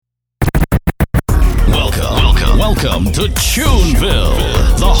Welcome to CHUNEVILLE,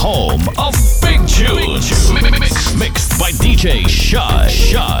 the home of big tunes. Mixed by DJ Shy.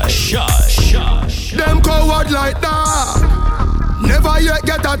 Them coward like that, never yet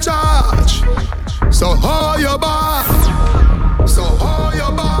get a charge. So hold your back,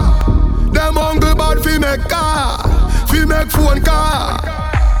 Them hungry bad fi make car, fi make phone car.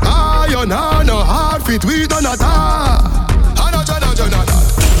 You know no hard fit, we done a tar.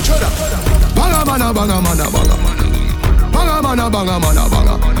 Banga mana.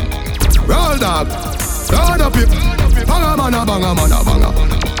 Roll dog, roll up it. Banga mana. Banga mana.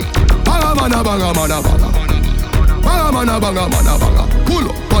 Pull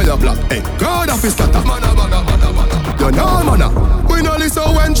up on your block, hey. God of his scatter. You know mana. We no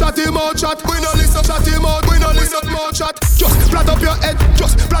listen when chat him out chat. We no listen more chat. Just flat up your head.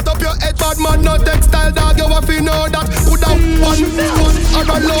 Bad man no textile dog. You have to know that. Put down one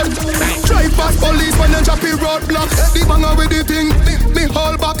other load. Drive past police when them choppy roadblock. The banger with the thing, me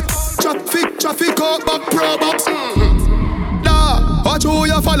hold back. Traffic out back pro box. Watch who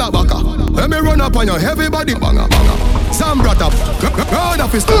you follow back. Let me run up on your everybody banger. Sam brought up, round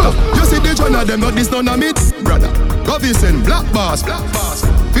up his stuff. You see the joint of them, not this none of me, brother. Go listen, black boss.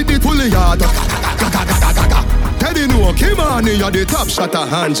 Fit the pulley yard. Teddy know, Kim on you're the top shotter.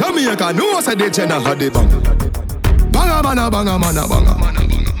 And Jamaica know, say the Jenna had the bang. Banga mana. Banga mana.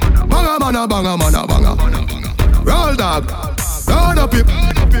 Roll dog, round up it.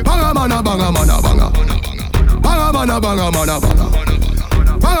 Banga mana. Banga mana.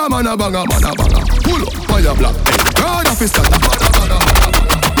 Pull up on your block. God of his scatter.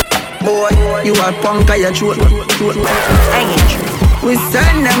 Boy, you a punk or you throat. We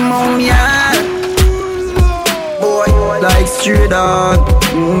send them home, yeah. Boy, like straight dog.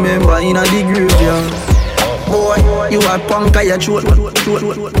 Remember in a the graveyard. Boy, you a punk or you throat.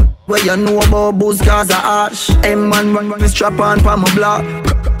 Where you know about booze cause a ash. M-man run the strap on for my block.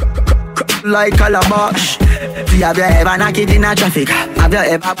 Like calabash. Have you ever knocked it in a traffic? Have you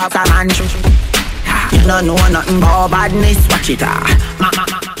ever passed a man? You don't know nothing about badness, watch it.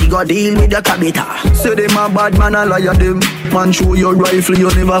 You go deal with your cabita. Say them a bad man, I liar them. Man show your rifle, you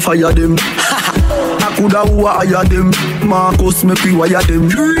never fire them. I coulda wire them. Marcus make we wire them.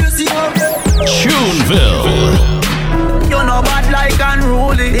 CHUNEVILLE. You know bad like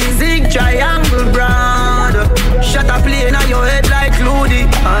unruly. The zig triangle brand. Shut up plane on your head like Loody.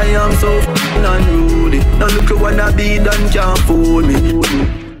 I am so f***ing unruly. Now look who wanna be done can't fool me.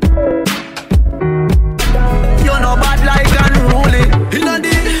 You know bad like unruly. Inna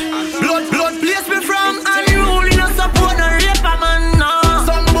the blood place me from unruly. No support no raper man no.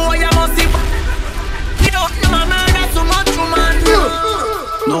 Some boy I must see. You know no murder too much woman no.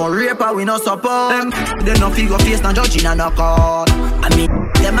 No raper we no support them. They no figure face no judging and no call. I mean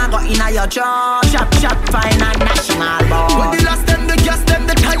them a go inna your church. Shop fine and national ball. When the last them the gas them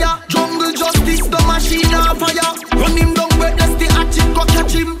the tire. Jungle justice the machine on fire. Run him down reckless the hatchet go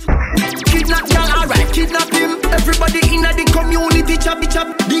catch him. Kidnap y'all alright kidnap him. Everybody inna the community chop.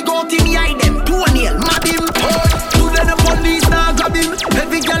 Big out him hide them. Toenail mad him. To the police now grab him.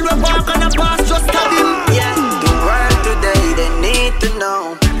 Every girl we walk on a pass just stab him. Yeah. The world today they need to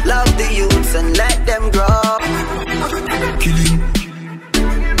know. Love the youths and let them grow. Kill him.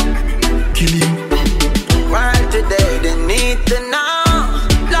 World today they need to know.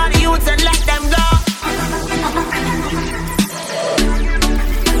 Love the youths and let them go.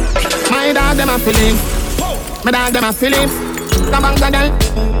 My dog them a feelings. My dog them a feelings. The bangs a girl.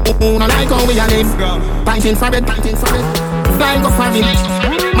 No like how we a live. Fighting for it. Fly go for it.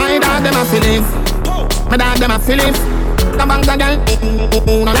 My dog them a feelings. My dog them a feelings. The bangs a girl.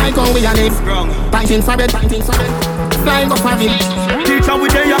 No like how we a live. Fighting for it. Fly go for it. Teacher we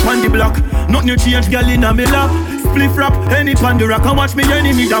day up on the block. Not new change girl in a me lap. Spliff rap, any pan the rock and watch me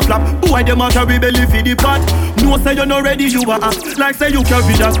enemy a flap. Why them a carry belly for the pot? No say you not ready, you a act like say you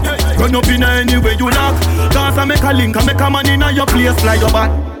carry that. Run up in any way you knock. Dance and make a link and make a man in a your place fly your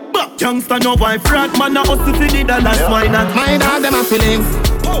back. Youngster no wife rat, man a hustle for the dollars, why not? My dog them a feelings.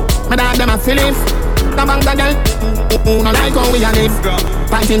 My dog them a feelings. The bangs a girl. No like how we a live.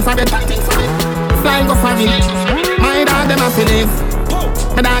 Fighting for it. Fly go for it. My dog them a feelings.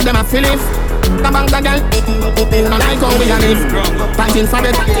 My dog them a feelings. The bangs a girl. No like how we a live. Fighting for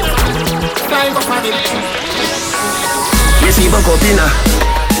it. Fly go for it. We see Bokopina.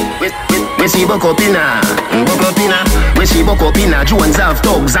 We see Bokopina. We see Bokopina. Jones have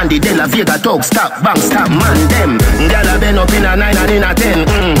thugs and the De La Vega thugs. Stop man them. Gyal a been up in a 9 and in a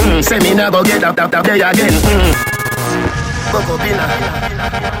 10. Say me nah go get up there again. Bokopina.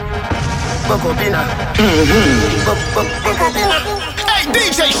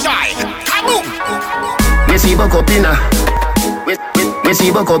 DJ Shy, kaboom. We see Bokopina. We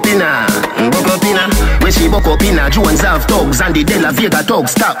see Bokopina. Bokopina. We see Bokopina. Jones have thugs and the De La Vega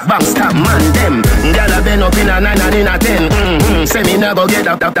thugs. Stop, bang, stop, man, them. Gyal a been up in a 9 and in a 10. Say me never get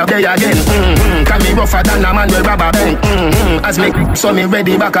up there again. Can me rougher than a man with rubber band. As me so me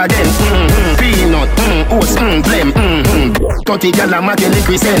ready back again. Peanut, oats, blem. 30 gyal a make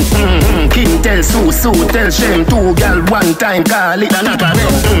liquid scent. King tell Sue tell Shem. 2 gyal one time call it a knock a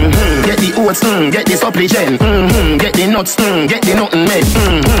rent. Get the oats, get the supplement. Get the nuts, get the nothing made.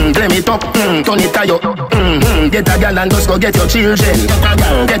 Blame it up, turn it tie up. Get a gal and just go get your children.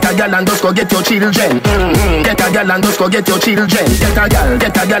 Get a gal and just go get your children. Get a gal and just go get your children.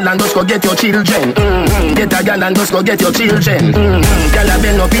 Get a gal and just go get your children. Get a gal and just go get your children. Gal a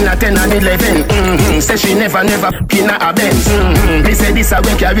been up in a 10 and 11. Say she never in a Benz. Me say this a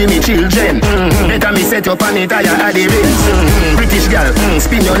when carry me children. Better me set up on it higher at the rings. British gal,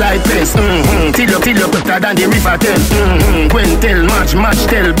 spin your life press. Till you better than the river tell. When tell match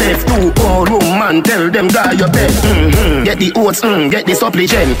tell Beth. 2 old woman tell them guy your bed. Get the oats, get the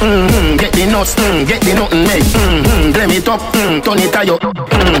supplement. Get the nuts, get the nothing made. Blame it up, turn it tie up.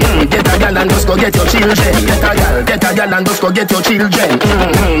 Get a gal and just go get your children. Get a gal and just go get your children.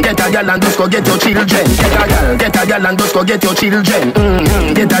 Get a gal and just go get your children. Get a gal and just go get your children.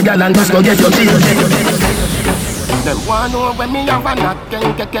 Get a gal and just go get your children. Them want know when me have a knock,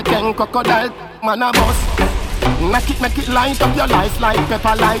 ken crocodile, man a boss. Make it light up your life like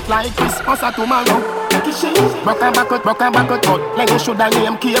pepper light like Christmas or tomorrow. Make it shake, broke and back out. Like you shoulda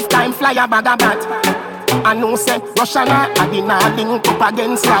name cave time fly a bag of bat. I know say Russian I did not link up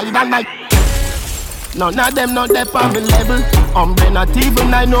against slide and night. None of them not there on the level. Not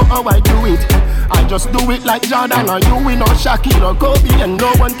even I know how I do it. I just do it like Jordan or you, we know Shaquille or Kobe, and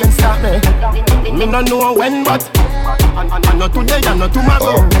no one can stop me. Me no know when, but I know today and not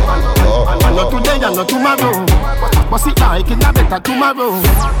tomorrow. I know today and not tomorrow. But see like it a better tomorrow.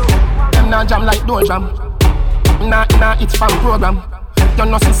 Them not jam like don't jam. Nah, it's from program. You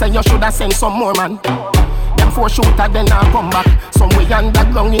know say you shoulda send some more man. Them 4 shooter then I come back. Somewhere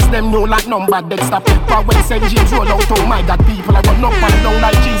underground is them know like number. Dexter Pepper when St. James roll out. Oh my God, people I run up and down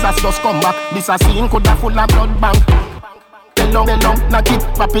like Jesus just come back. This a scene coulda full of blood bank. Tell long, knock it,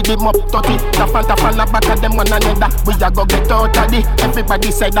 rapid him up, 30. The fanta back of them one another. We a go get out of the.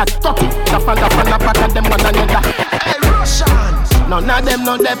 Everybody say that 30. The fanta back of them one another. Hey, Russians. None of them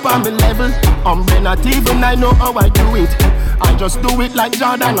know they on me level. Not even I know how I do it. I just do it like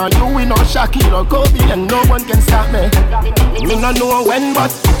Jordan or you, we know Shaquille or Kobe, and no one can stop me. Me no know when,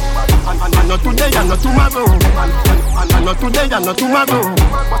 but I know today and not tomorrow. I know today and not tomorrow.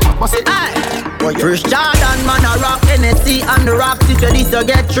 What's it? First Jordan man a rock NSC and the rocks. If you this you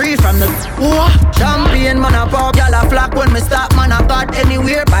get 3 from the champion man a pop. Y'all a flock when me stop man a got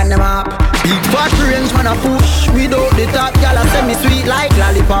anywhere by them up. Big fat range man a push without the top. Y'all a send me sweet like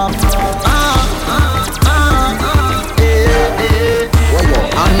lollipop.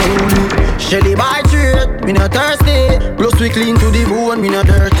 Shelly by trade, me not thirsty. Plus we clean to the bone, me not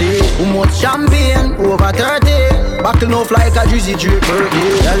dirty. Who much champagne, over 30. Back enough like a juicy drip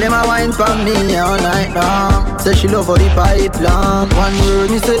birthday. Tell them a wine from me all night long. Say she love for the pipeline. One word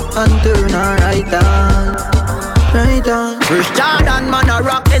me say and turn her right on. Right on. First Jordan man a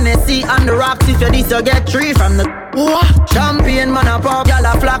rock NSC and the rocks. If you this you get 3 from the champion man a pop. Y'all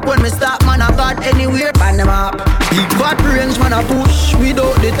a flock when me stop man a got anywhere by them up. Big fat range man a push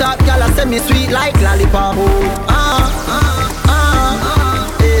without the top. Y'all a send me sweet like lollipop.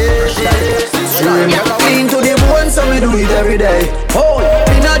 Clean to the bone so we do it every day.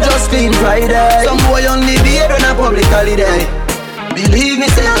 We not just clean Friday. Some boy only beer on a public holiday. Believe me,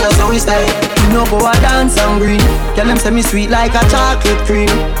 say that's how we stay. You know go a dance and green. Tell them say me sweet like a chocolate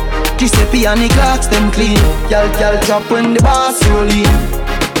cream. Giuseppe and the clocks them clean. Y'all drop when the boss roll in.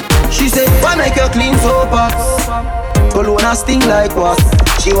 She say, why make you clean so pots? Colonna sting like what?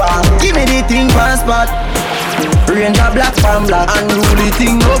 She want give me the thing for spot. Range a black from black and rule the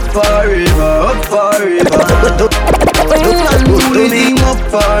thing up forever, up forever. And rule the thing up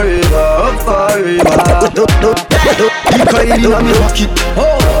forever. You cry in me pocket.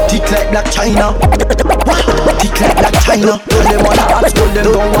 Tick like Black China. Tick like Black China. Tell them all the apps, tell them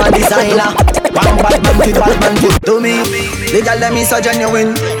don't want designer. Bang bad man to me. The girl them is so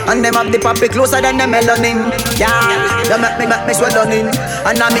genuine, and them have the puppy closer than the melanin. Yeah, they make me swell on in,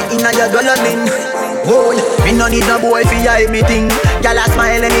 and I'm in your dwelling. Fool, me no need no boy fi hide me thing. Gyal a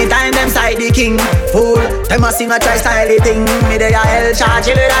smile anytime them side the king. Fool, them a sing a try style the thing. Me dey a hell charge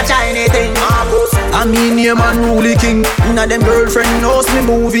with a Chinese thing. I mean name and rule king. Inna them girlfriend knows me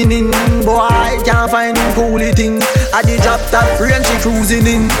moving in. Boy can't find him coolie thing. I the drop top French she cruising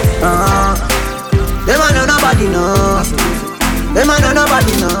in. Them a know nobody know. Them a know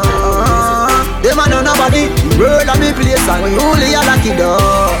nobody know. Them a know nobody. World a me place and we only a lucky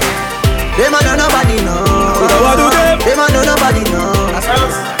dog. Them a know nobody know. Them a know nobody know.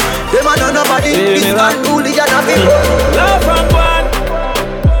 Them a know nobody. This man only a lucky dog. Laugh and go on.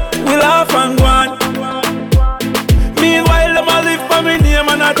 We laugh and go on. Meanwhile them a live for me name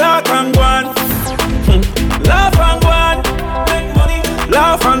and a talk and go on. Laugh and go on.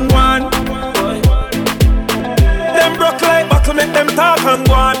 Laugh and go on. Them broke like buckle make them talk and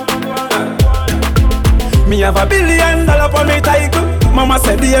go on. Me have $1 billion for me title. Mama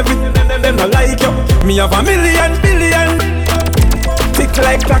said everything them no like you. Me have $1 billion. Tick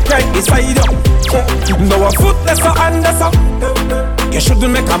like clock right beside you. No a foot less or under so. You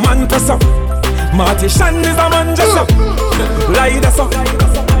shouldn't make a man press up. Marty Shan is a man just up. Lie that's up.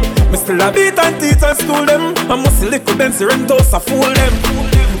 Me still a beat and teach and school them. I must little them Rentos a fool them.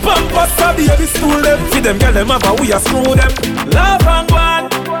 Pampers a baby stool them. Feed them girl them have a we a screw them. Laugh and go on.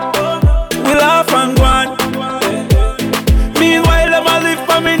 We laugh and go on. Meanwhile them a live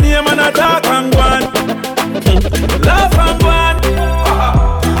for me name and a talk and go on. Laugh and go on.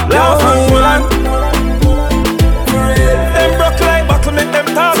 Laugh and go on. Them broke like buckle make them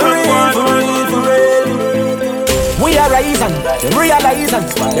talk and go on. We are rising, them realizing.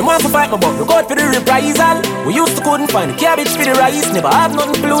 Them want to fight me but look out for the reprisal. We used to couldn't find the cabbage for the rice. Never have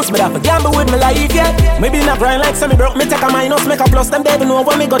nothing to lose, but I for gamble with my life, yeah. Maybe not grind like semi broke, me take a minus, make a plus. Them they don't know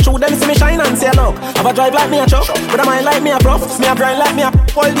when me go through them, see me shine and say look. Have a drive like me a truck, but I mind like me a prof. Me a grind like me a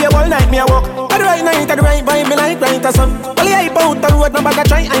all day, all night me a walk. At the right night, at the right vibe, me like right or some. Well, yeah, hype out the road, no bag a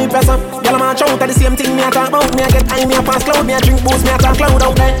try, I press up. Y'all man shout at the same thing, me a talk about. Me a get high, me a pass cloud, me a drink boost, me a talk cloud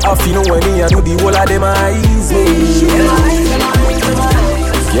out there. I feel no when me a do the whole of them eyes, me.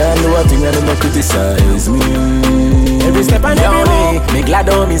 Yeah, know a thing and them no criticize me. Every step and every way, me glad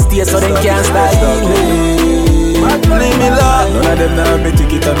on me stay so they can't style me. Leave me love. None of them now me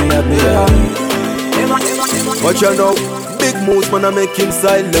ticket and me have me But you know, big moves man I make him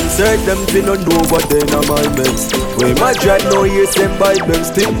silent. Search them fi no know what they na my mess. When my drive no years them by them.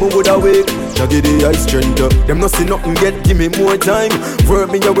 Still me would awake. Jaggy the ice strength. Them no see nothing yet, give me more time. Work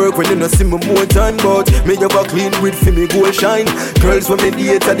me a work when they no see me more time. But me have a clean with fi me go shine. Girls when me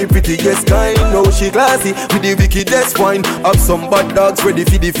date are the prettiest kind. Now she classy with the wickedest wine. Have some bad dogs ready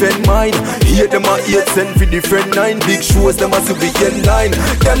fi defend mine. Hear them a 8 cent fi defend 9. Big shows them a see weekend line.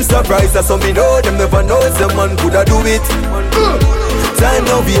 Them surprised as some me know. Them never know some man coulda do it. Time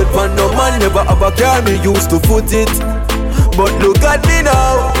now wait for no man. Never have a car me used to foot it. But look at me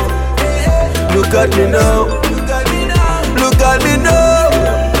now. Look at me now. Look at me now.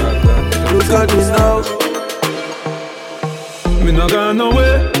 Look at me now. Me no gone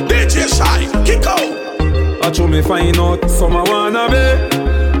nowhere. DJ Shy, kick out. I show me find out some I wanna be.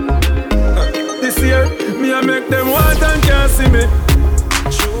 This year, me I make them want and can't see me.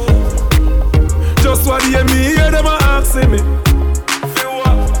 Just what they me hear them a asking me.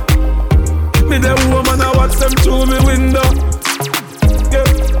 Me the woman I watch them through me window. Yeah.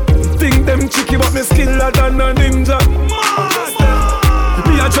 Think them tricky but me skiller than a ninja.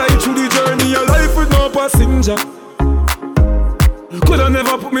 Me a try through the journey of life with no passenger. Coulda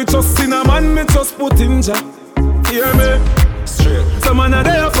never put me trust in a man, me just put in ja. Hear me? Straight. Some man are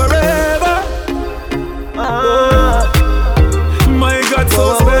there forever. My God,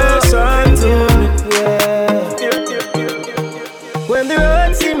 so special to me. When the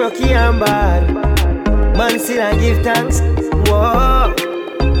road seem rocky and bad, man still I give thanks. Whoa.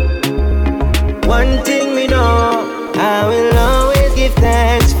 One thing we know, I will always give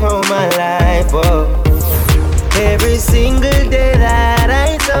thanks for my life. Oh. Every single day that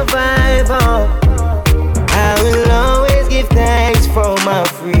I survive, oh, I will always give thanks for my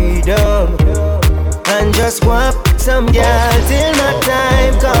freedom. And just want some girl till my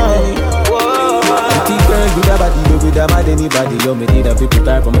time come. Whoa. Pretty girl with a body, with a mad anybody. You me need a people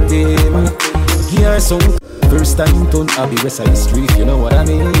type on my team. Give her some. First time turn Abbey West Side Street, you know what I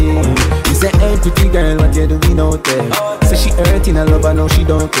mean? You say, hey pretty girl, what you doing out there? Say she hurting a lover, now she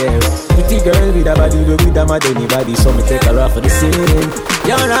don't care. Pretty girl with a body, with a mad anybody. So me take her off for the scene.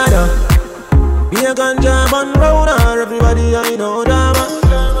 You're right up. Be a ganja man round her, everybody I know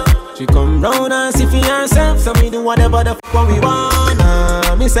that. She come round and see for herself, so we do whatever the fuck we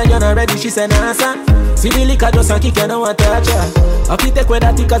wanna. me say you're not ready, she say nah sir. See the liquor just a kick and I want to touch her. I fit take with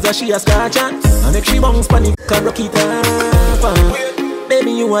that tick as she a scratch her. I make she bounce panic and rock it up.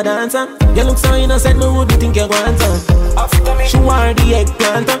 Baby you a dancer. You look so innocent, me wouldn't think you want her. She want the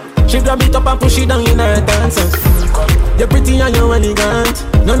eggplant. She grab it up and push it down in her dancer. You're pretty and you're elegant.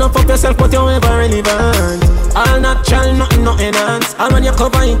 None of yourself but you're ever relevant. All natural, nothing enhanced. And when you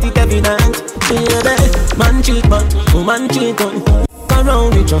cover it, it's evident. Baby, man cheat but woman cheat on.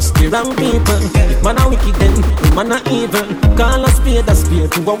 Around we just the wrong people. If man a wicked then woman a evil. Call a spade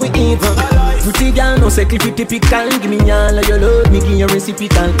to what we evil. Pretty girl no say clip typical. Give me all of your love, me give you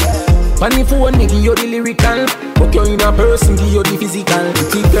reciprocal. Funny phone, me give you the lyrical. Fuck you in a person, give you the physical.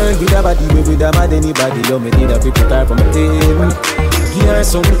 Pretty girl with a body, we with a mad anybody. Love me need a people type from my team. Give her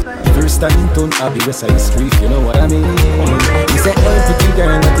some. First time in town, I'll be West Side Street, you know what I mean. You say, hey, pretty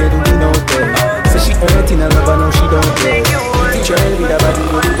girl, what you doing out there? Say she hurting, I love her, now she don't care. Pretty girl with a body,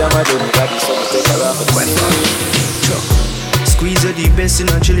 with a mad anybody. So me take her off at 20. Squeeze you the best in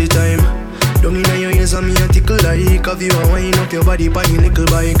a chilly time. Don't in your ears and me a tickle like. Have you a wind up your body by your little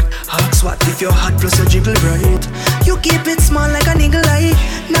bike. Hot swat if you're hot plus you jiggle bright. You keep it small like a niggle eye.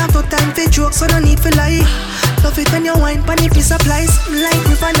 Now for time for jokes so no need for lie. Love it when you wine pan if it supplies. Like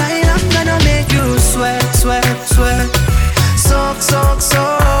with a Nile I'm gonna make you sweat, sweat, sweat. Soak, soak,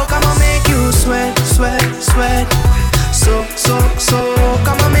 soak. I'ma make you sweat, sweat, sweat. Soak, soak, soak.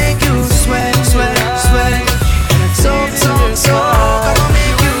 I'ma make you sweat, sweat, sweat. Soak, soak, soak. I'ma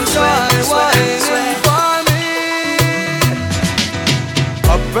make you sweat, sweat, sweat.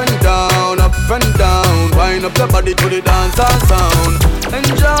 Up and down. Wind up your body to the dancehall sound.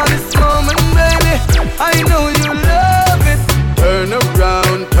 Enjoy this moment, baby. I know you love it. Turn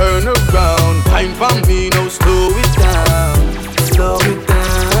around. Time for me, now slow it down. Slow it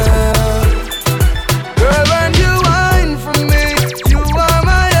down. Girl, when you whine for me, you are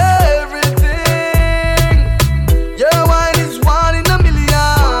my everything. Your wine is one in a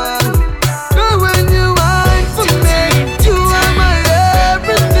million. Girl, when you whine for me, you are my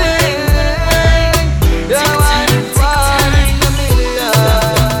everything. Your wine is one in a million.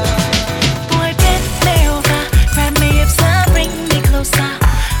 Boy, bend me over, grab me hips and bring me closer.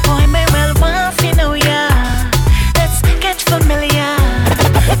 Boy, me well want to know ya. Let's get familiar.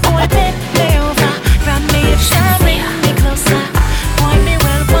 Boy, bend me over, grab me hips and bring me closer. Boy, me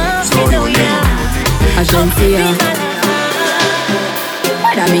well want to know ya. Agencia.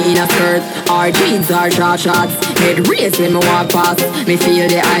 Whether me in a skirt or jeans or short shorts, head raise when me walk past. Me feel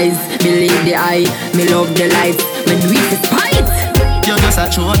the eyes, believe the eye. Me love the lights, me do it despite. You're just a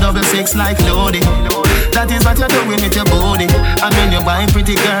true double six like Lodi. That is what you're doing with your body. And when you're buying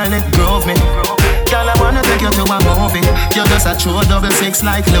pretty girl, it drove me. Girl, I wanna take you to a movie. You're just a true double six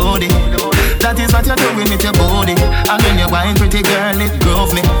like Lodi. That is what you're doing with your body. And when you're buying pretty girl, it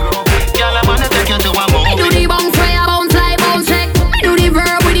drove me. Girl, I wanna take you to a movie. Me do the bounce fire, bounce like bounce check. Me do the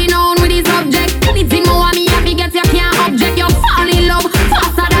verb with the noun with the subject. Anything more me have to get you can't object. You fall in love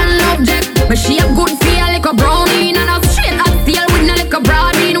faster than object. But she a good feel like a brownie and a straight as steel with no like a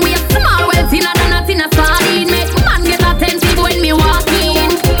broad bean. We a small well thinner than a thinner sardine. Make man get attentive when me walk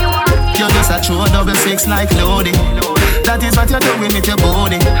in. You're just a true double six like Lodi. That is what you're doing with your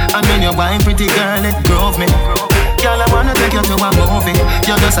body. And when you're buying pretty girl, it drove me. Girl, I wanna take you to a movie.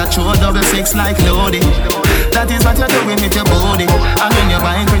 You're just a true double six like Lodi. That is what you're doing with your body. And when you're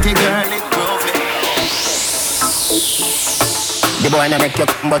buying pretty girl, it drove me. The boy na make you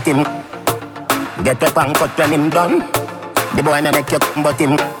but him get up and cut when him done. The boy na make you but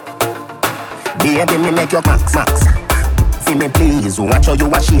him baby me make you max. See me please, watch how you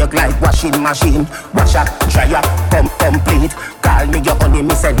wash shake like washing machine. Wash up, dry up, complete. Call me your honey,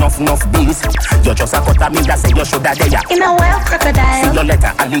 me say enough bees. You just a cut a me that say you shoulda there. In a well, crocodile. See your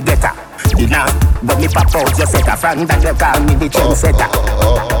letter, alligator. The last, but me pop out your setter. From that you call me the chain setter.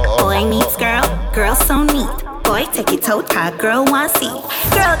 Boy needs girl so neat. Boy take it out, car girl want see.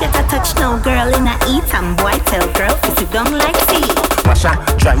 Girl get a touch, no girl in a eat. And boy tell girl if you don't like see. Wash up,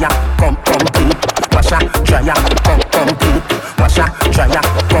 dry up, complete. Wash up, dry up, complete. Wash up, dry up,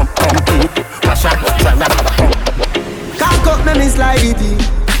 complete. Wash up, dry up, Cock up me slide it in.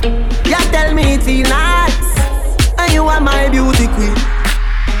 You tell me it feel nice. And you are my beauty queen.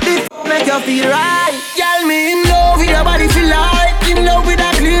 This make you feel right. Girl, me in love with your body feel like. In love with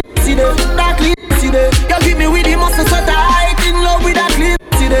that clean, see the, that clean, see the. You give me with the muscle so tight. In love with that clean,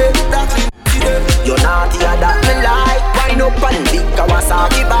 see the, that clean, see the. You're naughty and that me like. Wind up and big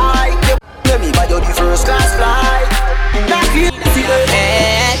Kawasaki bike. You let me buy you the first class flight. That clean, see the.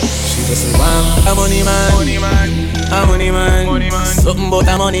 She just say, wow, I'm money man, I'm money man. Something but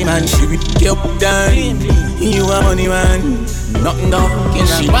a money man. She with you down. You a money man. Nothing done.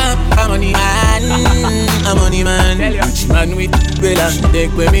 She want a money man. A money man. Rich man with Bella.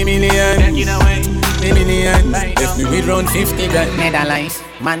 Take with me million. Me million. If me with round 50 grand. Nether life.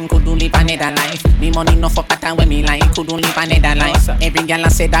 Man could do live another life. Me money no for pattern when me like. Could do live another life. Every girl I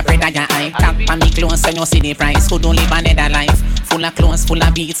say that bread I got eye. Tap on me clothes so you see the price. Could do live another life. Full of clothes, full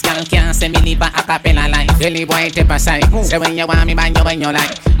of beats. Girl can't say me live a cappella life. Jelly boy take a side. Say when you want me buy you when you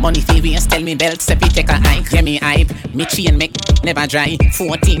like. Money for waste, tell me belt, say take a hike. Yeah me hype. Me chain make never dry.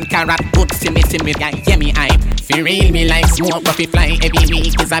 14 karat good for me guy. Yeah me hype. Fi real me like smoke but fi fly. Every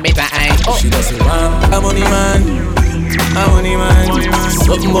week is a better hype. She doesn't want a money man. A money man.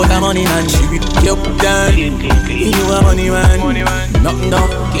 Something about a money man. She with you down. You a money man. Nothing done.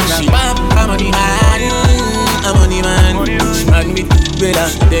 She want a money man. A money man. She man with Bella.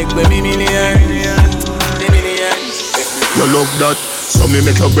 Take with me million. You love that. So me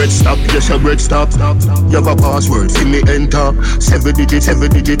make your bread stop, yes your bread stop. You have a password, see me enter. 7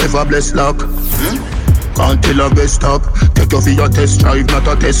 digit, ever blessed lock. Can't tell a best stop. Take you for your test drive, not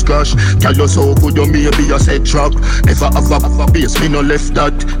a test crash. Tell you so good you maybe a set trap. Never have a base, me no left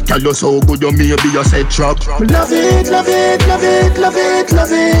that. Tell you so good you maybe a set trap. Love it, love it, love it, love it,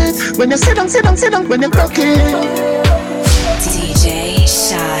 love it. When you sit down, when you broke it. DJ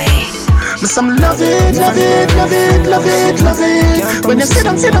Shy. Some love it, love it, love it, love it, love it. When you sit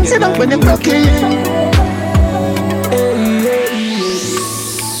down, when you broke it.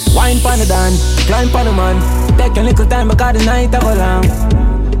 Wine pon the dan, climb pon the man. Take a little time because the night a go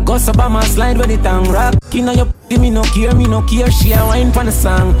long. Go so by my slide with the tongue. Rock in on your me no care. She a wine pon the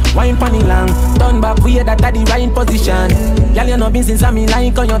song, wine pon the long. Turn back way that at the right position. Girl you know business and me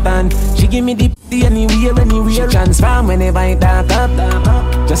like on your tan. She give me the anywhere. She transform whenever I talk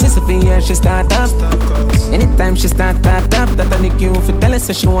up. Just listen here, she start up. Anytime she start up, that I make you for tell her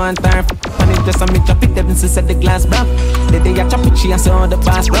so she want her. And it just a me chop it, then she said the glass block. The day I chop it, she has all the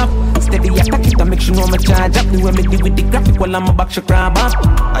bass rap. Steady attack it, I make sure no me charge up. The way me deal with the graphic while I'm a back, she grab up.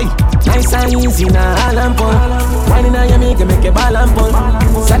 Nice and easy, now all I'm pull. Wine in your make a ball and pull.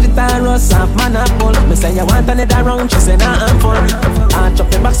 Sagittarius, half man and pull. Me say you want another round, she say nah I'm full. I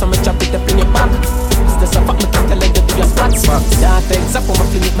chop it back, so me chop it up in your back. It's the fuck me can't tell you to your spots. Yeah, takes up on my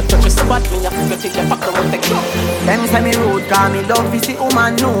clinic, me touch your spot. Me have to take your back, don't take you. Them say me rude, call me love, you see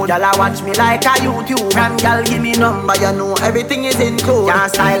woman nude. Y'all a watch me like a YouTube. Ram y'all give me number, you know everything is included.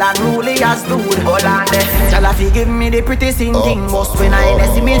 Can't style and ruly as dude. Hold on there. Y'all a fi give me the pretty sing thing. Most when I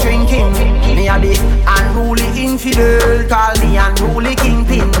see me drinking. Me a the unruly infidel. Call me unruly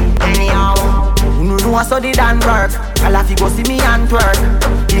kingpin. Anyhow, you know I study than work. Y'all a fi go see me and twerk.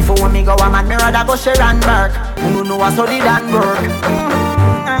 Before me go a man, me rather go share and work. You know I study than work.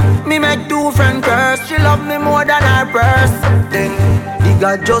 Me make 2 friend curse. She love me more than her purse. Then the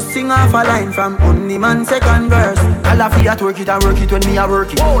God just sing off a line from only man second verse. I laugh at work it and work it when me a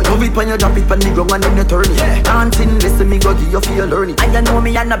work it. Love it when you drop it when me ground and then you turn it. Dancing, listen me go give you feel learning. And you know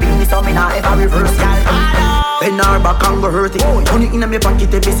me and a business so me not ever reverse it. Bend her back and go hurt it. Money in me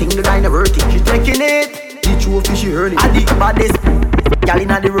pocket every single time worth it. She taking it, the trophy she earn it. I the baddest girl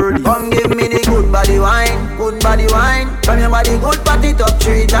inna the world. Come give me the good body wine, good body wine. From your body good, pat it up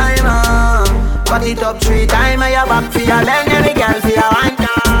 3 times, pat it up 3 times. And your back for your leg, every girl for your wine.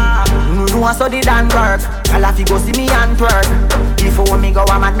 You know I study than work. I'll have to go see me and twerk. Before me go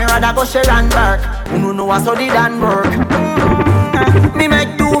a man, me rather go share and work. You know I study than work. Me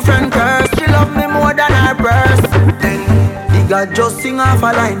make 2 friend curse. She love me more than her purse. Then the God just sing off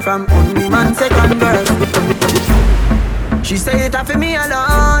a line from only man second verse. She say it for me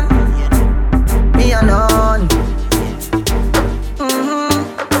alone. Me alone.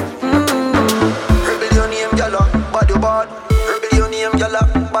 Rebel your name, gyal, body bad. Rebel your name, gyal,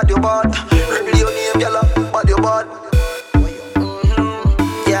 body bad. Rebel your name, gyal, body bad.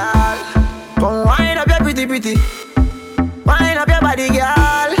 Gyal, come wind up your pretty. Wind up your body,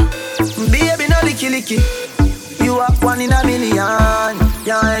 gyal. Baby, no licky. You are 1 in a million.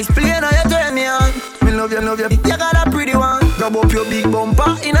 Can't explain how you turn me on. Me love you. You got a pretty one. Grab up your big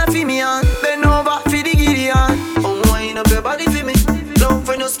bumper in a Fimian. Bend over for the Gideon. Wind up your body for me. Love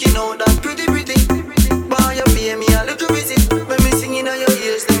for no skin out that pretty. Boy, you pay me a little visit. When me singing on your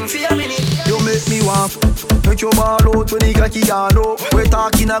ears, them for a minute. You make me warm. Make your ball out when the cocky gone up. We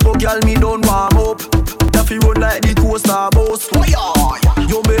talking a go, girl, me don't warm up. That fi run like the coaster bus.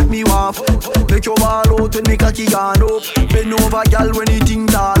 You make me warm. Make your ball out when the cocky gone up. Bend over, girl, when the thing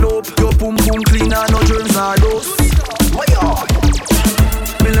tall up. Your pum clean and no germs or dust.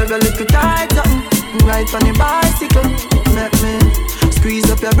 Me love your little tight something. Ride on the bicycle. Make me squeeze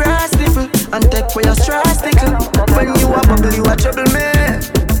up your breast nipple and take for your stress tickle. When you a bubble, you a trouble me.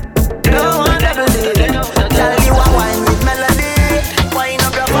 No one ever did. Tell you a wine with melody. Wine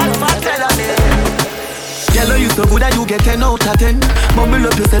up your fat felony. Yellow, you so good that you get 10 out of 10. Bubble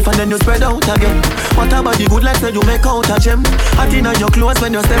up yourself and then you spread out again. What about the good like that you make out a gem? Hot in your clothes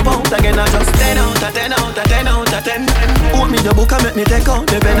when you step out again. I just 10 out of 10 out of 10 out of 10. Open me your book and make me take out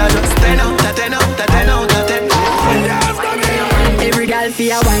the pen. I just 10 out of 10 out of 10 out of 10. Every girl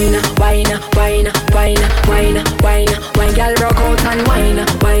feel wine, wine, wine, wine, wine, wine, wine. Girl rock out and wine,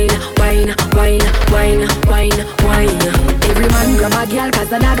 wine, wine, wine, wine, wine, wine. Every man grab a girl 'cause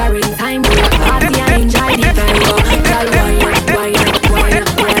the dagger in time. Party and enjoy the time. Girl wine, wine, wine,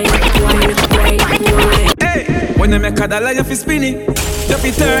 wine, wine, wine, wine. Hey, when they make a dollar, you fi spin it. You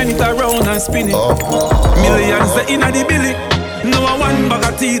fi turn it around and spin it. Millions they inna the billy. No one bag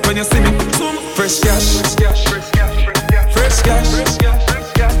of teeth when you see me. Fresh cash, fresh cash, fresh cash, fresh cash,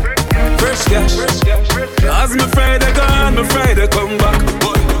 fresh cash, fresh cash, fresh cash. As my Friday gone, my Friday come back.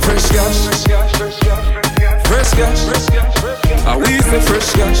 Fresh cash, fresh cash, fresh cash, fresh cash, fresh cash. I we say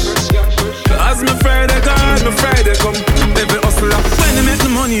fresh cash. As my Friday gone, my Friday come. Every hustler when they make the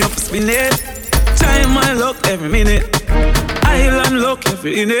money up, spin it. Time my luck every minute. Island luck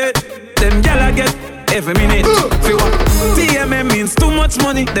every minute. Them gyal get every minute. Feel what? TMM means too much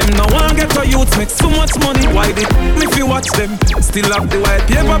money. Them no one get for youth makes too much money. Why did me fi watch them? Still have the white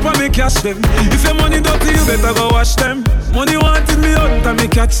paper for me cash them. If your money dirty, you better go wash them. Money wanted me out and me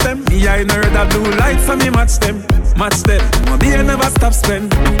catch them. Me I know the blue lights and me match them. Match them. Money I never stop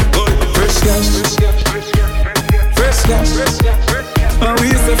spend. Fresh cash, fresh cash, fresh cash, fresh cash. And we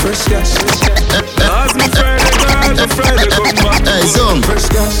say fresh cash. As me Friday gone, the Friday come back. Hey, Zoom. Fresh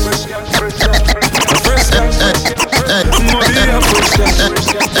cash, fresh cash, fresh cash. Fresh cash, money and fresh cash.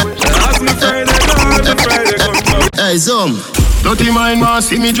 As me Friday gone, the Friday come back. Hey, Zoom. Dirty mind want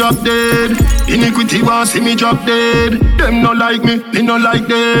see me drop dead. Iniquity want see me drop dead. Them no like me no like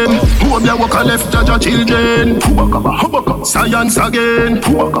them. Who up there walk a left judge a children. Science again.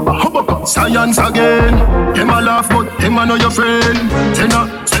 Science again. Them a laugh but them a know your friend. Send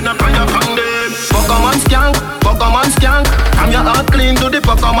a prayer from them. Pokemon skank. I'm your heart clean to the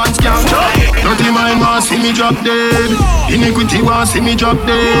Pokemon skank. Dirty mind want see me drop dead. Iniquity want see me drop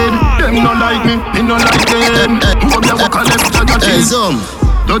dead. Them no like me no like them. Who up there walk a left judge a Hey, Zoom.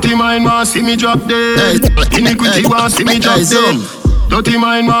 Dirty mind want see me drop dead. Iniquity want see me drop dead. Dirty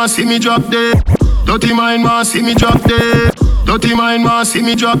mind want see me drop dead. Dirty mind want see me drop dead. Dirty mind want see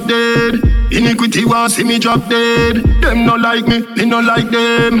me drop dead. Iniquity want see me drop dead. Them no like me no like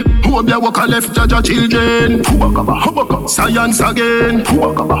them. Who up there walk a left judge a children. Science again.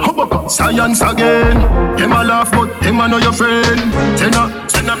 Science again. Them a laugh but them a know your friend. Send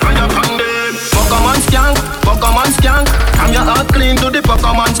a prayer from them. Pokemon skank. I'm your heart clean to the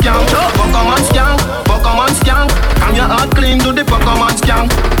Pokemon skank. Pokemon skank. I'm your heart clean to the Pokemon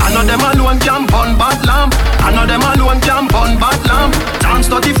skank. I know them alone can burn bad lamp. I know them alone can burn bad lamp. Chance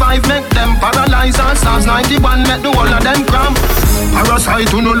 35 make them paralyze and stars 91 make the whole of them cramp. Parasite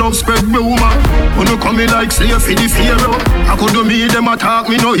who no love spread rumor. Who no come like slave for the pharaoh. I could do me them attack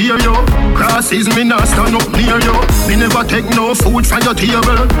me no hear you. Crosses me not stand up near you. Me never take no food from your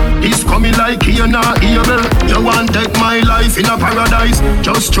table. This coming like here now evil. You want take my life in a paradise.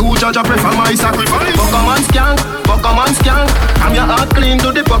 Just true judge I prefer my sacrifice. Pokemon skank. I'm your heart clean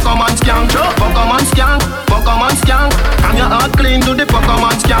to the Pokemon skank. Pokemon skank. I'm your heart clean to the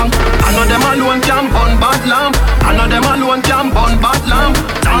Pokemon skank. I know them alone can burn bad lamp. I know them alone can burn bad lamp.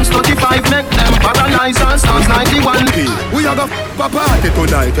 Chance 35 make them paralyze and stars 91. We are gonna party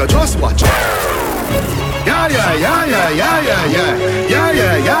tonight, you just watch. Yeah.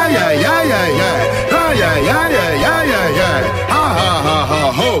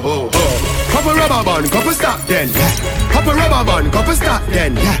 Ha, ho. Couple rubber band, couple stop then. Couple rubber band, couple stop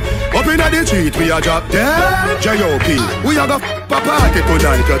then. Up inna the street, we a drop dead. J.O.P. We a go party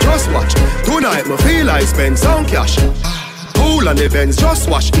tonight, you just watch. Tonight, me feel I spend some cash. Pool and events, just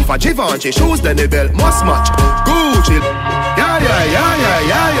watch. If a Givenchy shoes, then the belt must match. Gucci. Yeah.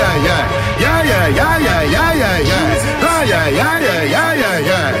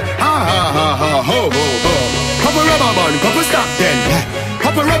 Ha, ho. Couple rubber band, couple stop then.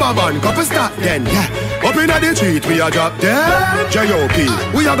 Couple rubber band, couple stop then. Up inna the street, we a drop dead. J.O.P.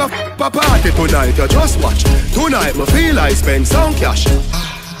 We a go party tonight, you just watch. Tonight, me feel I spend some cash.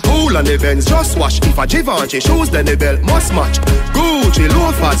 Pool and events, just watch. If a Givenchy shoes, then the belt must match. Gucci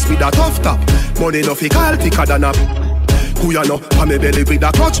loafers with a tough top. Money no fi call thicker than a. Who you know, pa me belly with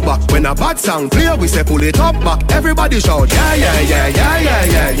a clutch back. When a bad sound clear, we say pull it up back. Everybody shout, yeah.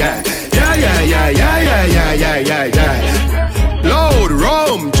 Load,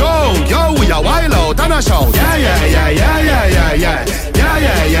 rum, junk, yo, we a wild out and a shout. Yeah, yeah, yeah, yeah, yeah, yeah, yeah. Yeah,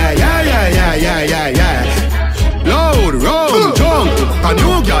 yeah, yeah, yeah, yeah, yeah, yeah, yeah, yeah. Load, rum, junk, a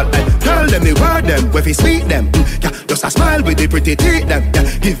new girl. Tell them the word them, if he sweet them. Yeah, just a smile with the pretty teeth them. Yeah,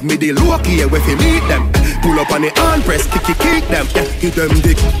 give me the look here, if he meet them. Pull up on the hand press, kick them. Yeah, give them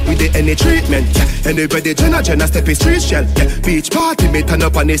the with the any treatment. Yeah, anybody Jenna step his street shell. Yeah, beach party me turn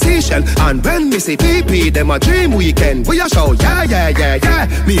up on the seashell. And when me see PP, them a dream weekend. We a show, yeah, yeah, yeah,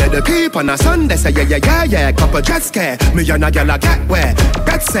 yeah. Me and the peep on a Sunday say yeah, yeah, yeah, yeah. Couple jet scare, me and a girl a get where.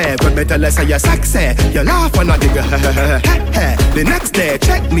 Get say, but me tell her say you sexy. You laugh and a dig. The next day,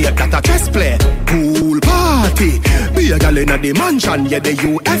 check me at that a chess play. Pool party, be a girl in the mansion, yeah, the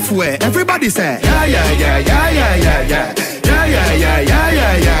UF way. Everybody say, yeah, yeah, yeah, yeah, yeah, yeah, yeah, yeah, yeah, yeah,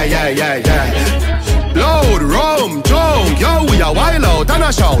 yeah, yeah, yeah, yeah, yeah. Load, rum, junk, yo, we a wild out and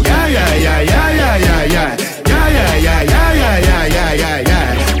a shout. Yeah, yeah, yeah, yeah, yeah, yeah, yeah, yeah, yeah, yeah, yeah, yeah, yeah, yeah,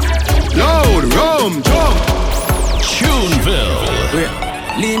 yeah. Load, rum, junk. CHUNEVILLE.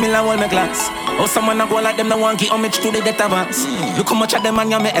 Leave me alone, my glass. Oh, someone a go like them, no one give homage to the data box. Look how much of them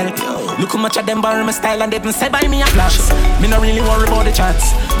and you me help. Look how much of them borrow my style and they didn't say by me a flash. Me no really worry about the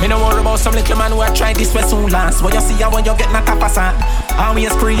chance. Me no worry about some little man who a try this way soon last. What you see when you get not a passant.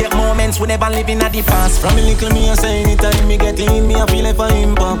 Always create moments we never live in at the past. From me little me a say anytime me get in, me a feel like for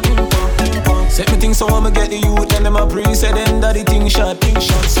impact. Set me things so I'ma get the youth, then them a pre-set them that the thing shot.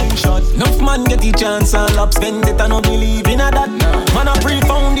 Enough man get the chance and lap spend it, I no believe in a that. Man a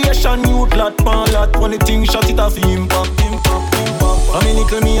pre-foundation, youth lot, pan lot. When the thing shot it off impact. I mean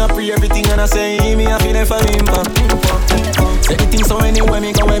little me a pre everything and I say me a feel like for impact. Set the things so anywhere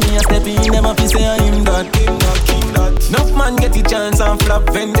me go when me a step in, them a fi say I him that. Enough man get the chance and flap,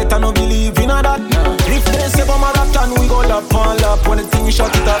 vendetta no believe in a that. If they say for marathon, we go lap, pan lap. When the thing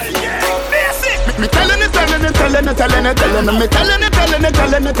shot it off Me telling it, me telling it,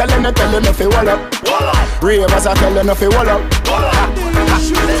 if you wall up. Ravers are telling if you wall up.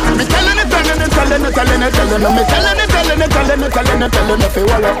 Me telling it, if you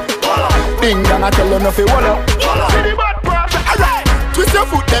wall up. Ding dong, I telling if you wall up. Alright, twist your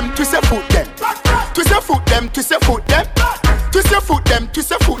foot them, twist your foot them. Twist your foot them, twist your foot them. Twist your foot them, twist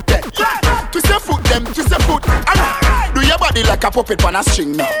your foot them. Twist your foot them, twist your foot. Alright, do your body like a puppet on a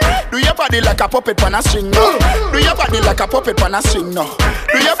string now. Do your body like a puppet on a string now. Do your body like a puppet on a string now.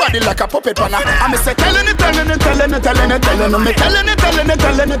 Do your body like a puppet on a. I'm say telling it, me telling it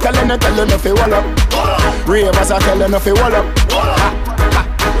if you wall up. Ravers are telling if you wall up.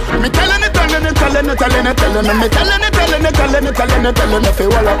 Me telling it, me telling it if you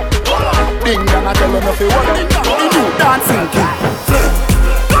wall up. Ding dong, I tell if you wall up. You do dancing king.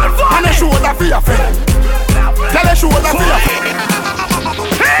 And I show that for your friend. Tell her show that for your friend.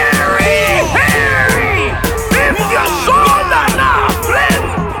 Harry, if your shoulder now flip,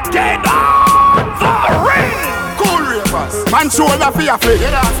 get on the ring. Cool ravers, man shoulder for your friend.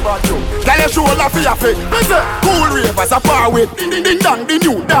 Yeah, that's bad too. Tell her shoulder for your friend. Listen, cool ravers are far away. Ding ding dong, the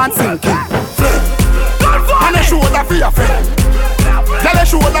new dancing king. And I show that for your friend. Tell her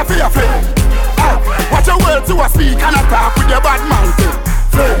shoulder for your friend. Watch your words to a speak and a talk with your bad mouth.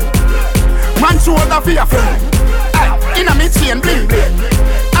 Man shoulder for your friend. Inna me chain bling bling.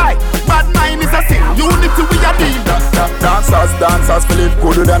 Bad mind is a sin. Unity we a deal. Dancers feel it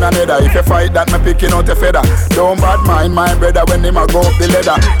gooder than another. If you fight that, me picking out a feather. Don't bad mind my brother when them a go up the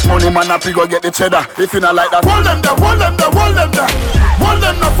ladder. Money man a go get the cheddar. If you not like that, hold them there, hold them there, hold them there. Hold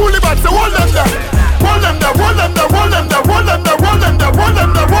them there, fully bad, so hold them there. Hold them there, hold them there, hold them there, hold them there, hold them there, hold them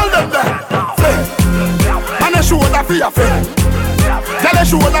there, hold them there. And a shoulder for your friend. Tell a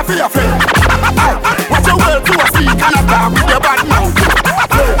shoulder for your friend. Watch your world to a speak and a talk with your bad mouth.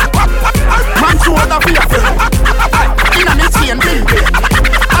 Man shoulder for your friend. Inna me chain bling bling.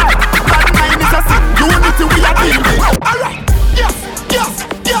 Bad mind is a sin. Unity we a bling bling. Alright. Yes, yes,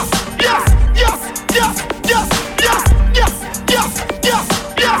 yes, yes, yes, yes, yes, yes, yes, yes, yes,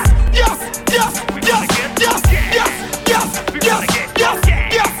 yes, yes, yes, yes, yes, yes,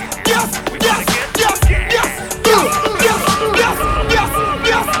 yes, yes, yes,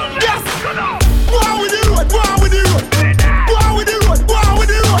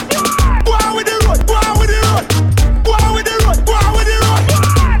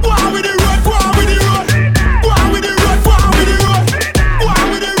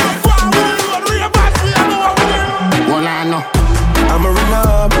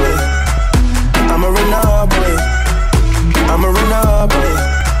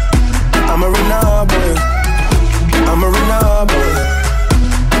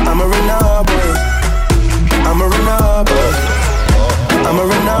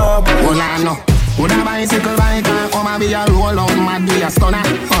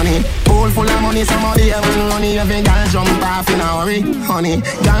 money.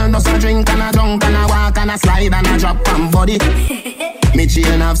 Girl does a drink and a drunk and a walk and a slide and a drop on body. Me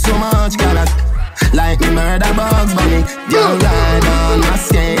chain have so much color, like me murder Bugs Bunny. You ride on my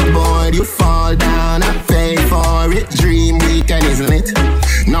skateboard, you fall down, I pay for it. Dream weekend, isn't it?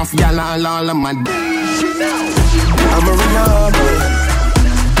 Enough gal all of my. I'm a runner boy.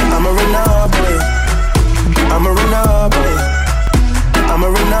 I'm a runner boy. I'm a runner boy. I'm a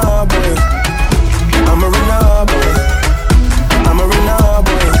runner boy. I'm a runner boy. I'm a runner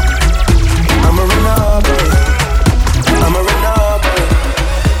boy. I'm a runner boy. I'm a runner boy.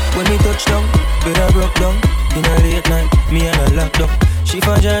 When we touch down, bed I broke down. In a late night, me and her locked up. She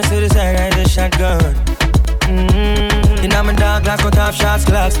found just to the side, I the shotgun. In my dark glass, cut off shots,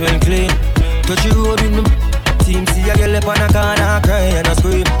 glass well clean. Touch you road with me team, see a girl up on a corner, cry and a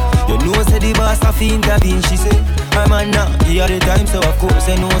scream. You know say the boss a fiend intervene, she say my man now, give her the time, so of course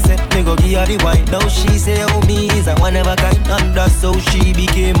I know say me go give her the wine. Now she say oh me is a one of a kind, and that's how she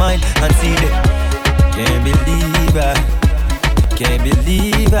became mine. And see that, can't believe I, can't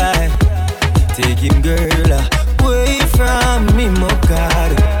believe I take him girl away from me, my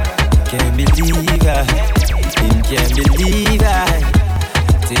God. Can't believe I, him can't believe I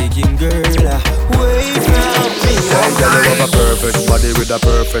take him girl away from me. One girl you have a perfect body with a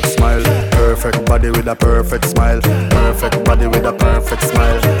perfect smile. Perfect body with a perfect smile. Perfect body with a perfect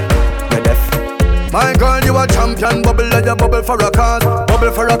smile. Me deaf. My girl, you a champion, bubble like a bubble for a cause.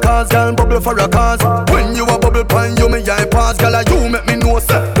 Bubble for a cause, girl, bubble for a cause. When you a bubble pine, you me eye pass. Girl, you make me know,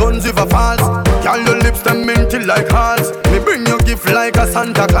 sir, don't give a false. Girl, your lips them minty like hearts. Me bring you gift like a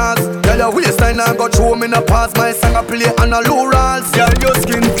Santa Claus. Girl, your waistline I got throw me in a pass. My song I play on a low rolls. Girl, your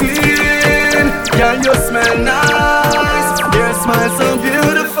skin clean. Girl, you smell nice. Your smile so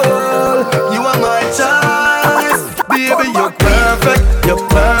beautiful. You are my choice. Baby, you're perfect. You're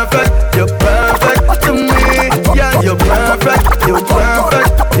perfect. You're perfect to me. Yeah, you're perfect. You're perfect.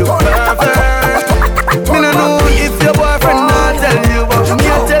 You're perfect. Me no know if your boyfriend not tell you, but me I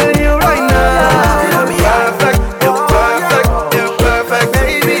tell you right now. You're perfect. You're perfect. You're perfect,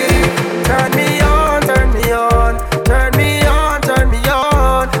 baby. Turn me on, turn me on, turn me on, turn me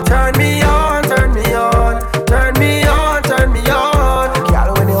on, turn me on, turn me on, turn me on, turn me on.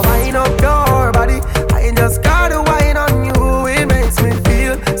 Girl, when you wind up your body, I just gotta wine on you. It makes me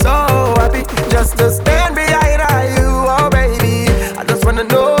feel so happy just to stand behind you, oh baby. I just wanna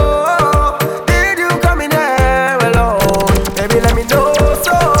know, did you come in here alone? Baby, let me know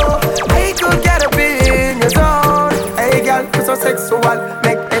so I could get up in your zone. Hey girl, you're so sexual,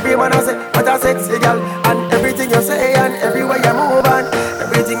 make everyone say what a sexy girl. And everything you say and everywhere you move and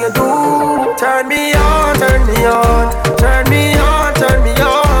everything you do. Turn me on, turn me on, turn me on, turn me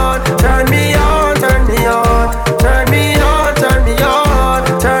on, turn me on, turn me on, turn me on, turn me on,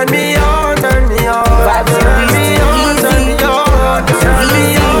 turn me on, turn me on, turn me on, turn me on, turn me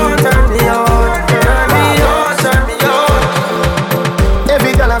on, turn me on, turn me on, turn me on.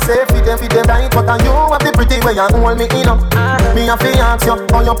 Every girl I say fit them right, but you have the pretty way you hold me in up. Me a fi ask you,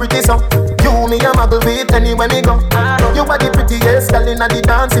 how you pretty so? You me a muggle with anywhere me go. You are the prettiest girl inna the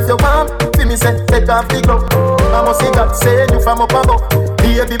dance. If you want, fi me say take off the glove. I must see God say you from up above.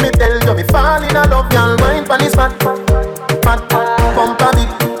 Baby me tell you me fall in love. Y'all mind pon this fat, fat, pump a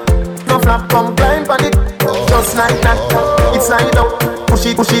bit. No flap, come climb pon it. Just like that, it's slide up. Push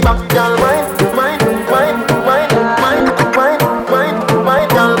it back. Y'all mind, mind, mind, mind, mind, mind, mind,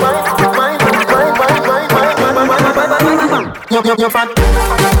 mind, y'all mind. You're fat.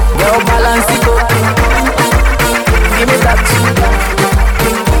 Girl, balance it up. Give me that.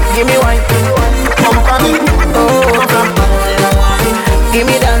 Give me wine. Come for me. Oh, give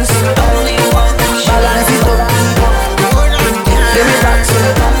me dance. Balance it up. Give me that.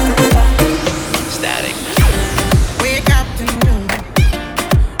 Static. Wake up to noon.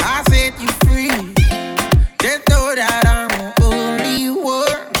 I set you free. Just know that I'm the only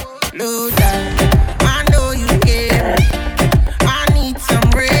one. Load down. I know you care. I need some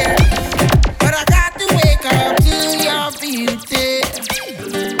rest, but I got to wake up to your beauty.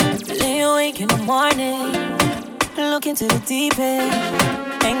 Lay awake in the morning, look into the deep end,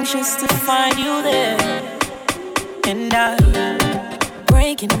 anxious to find you there. And I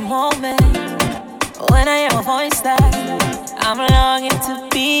break in the moment when I hear a voice that I'm longing to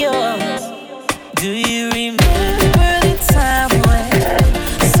be yours. Do you remember the time when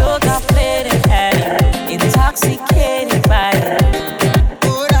Soca played and had you intoxicated by it?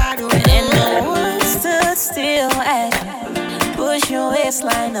 And no one stood still as you push your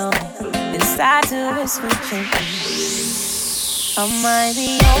waistline on and start to whisper gently. Am I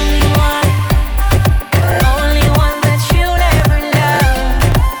the only one? Only one that you'll ever love?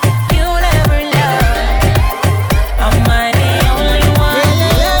 You'll ever love? Am I the only one?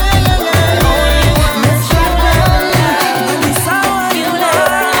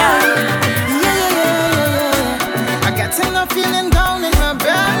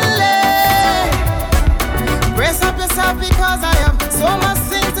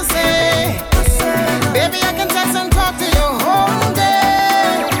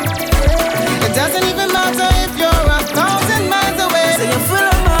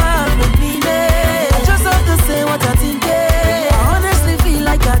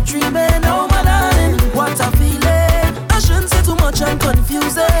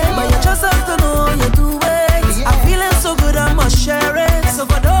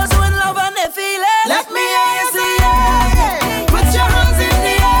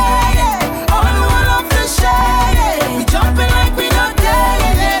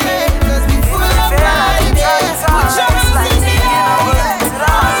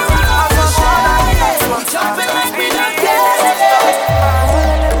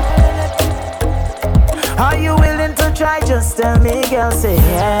 try, just tell me, girl, say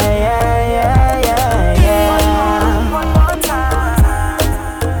yeah, yeah, yeah, yeah, yeah. One more time.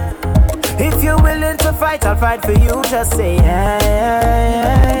 If you're willing to fight, I'll fight for you. Just say yeah, yeah,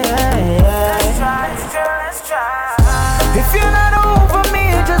 yeah, yeah, yeah. Let's try. If you're not over me,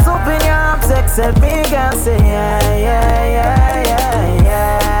 just open your arms, accept me, girl, say yeah, yeah, yeah, yeah,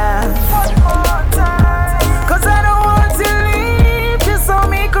 yeah. One more time. 'Cause I don't want to leave, just hold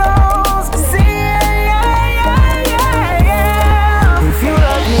me close. Say yeah, yeah, yeah, yeah, yeah. If you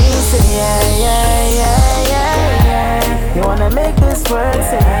love me, say yeah, yeah, yeah, yeah, yeah. You wanna make this work,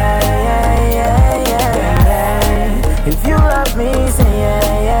 say yeah, yeah, yeah, yeah, yeah. If you love me, say yeah,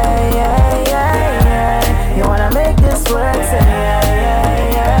 yeah, yeah, yeah, yeah. You wanna make this work, say yeah,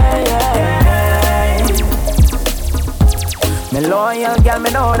 yeah, yeah, yeah. Me loyal girl, me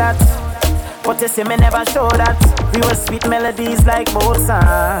know that. But you see me never show that. We were sweet melodies like both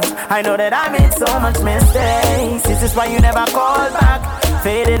songs. I know that I made so much mistakes. This is why you never call back.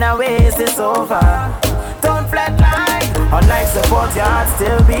 Fading away, is this over? Don't flatline. Unlike support, your heart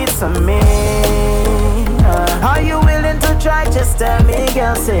still beats for me. Are you willing to try? Just tell me,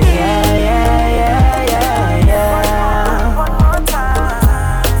 girl, say yeah, yeah, yeah, yeah, yeah. One more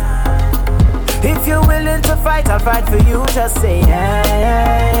time. If you're willing to fight, I'll fight for you. Just say yeah,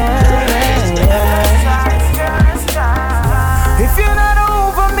 yeah, yeah, yeah. If you're not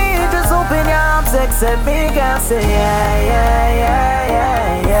over me, just open your arms, accept me, girl, say yeah, yeah, yeah,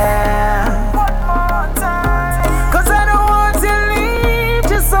 yeah, yeah. One more time. 'Cause I don't want to leave,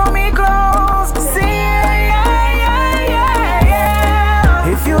 just hold me close. Say yeah, yeah, yeah, yeah,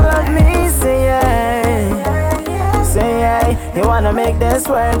 yeah. If you love me, say yeah. Say yeah. You wanna make this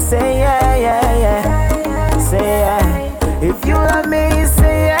work, say yeah, yeah, yeah. Say yeah. If you love me,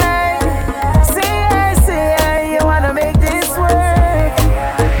 say yeah. Say yeah, say yeah. You wanna make this work.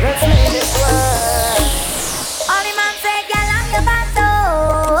 Let's make this work. All the man say, girl, I'm your paso.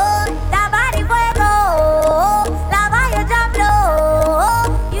 La body fuego. La vaya drop low.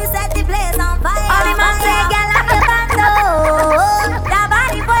 You set the place on fire. All the man say, girl, I'm your paso. La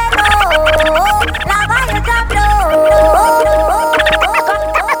body fuego. La vaya drop low.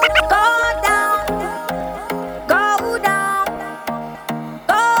 Go down. Go down.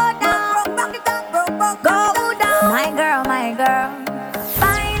 Go down. Go down. My girl, my girl.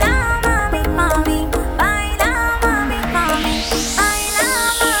 Baila, mami, mami. Baila, mami, mami. Baila,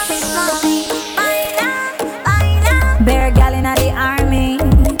 mami, mami. Baila, baila. Bear gal inna the army.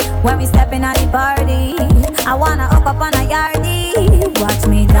 When we step inna the party, I wanna hook up on a yardie. Watch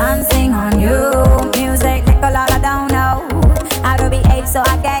me dancing on you. Music take a lot of down now. I don't behave so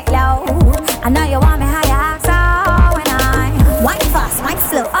I get low. I know you want me how you act so when I wine fast, wine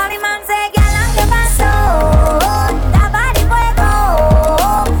slow. All the man say, girl, I'm your paso. La body fuego.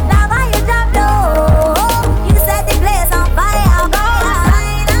 La vaya drop low. You set the place on fire. Go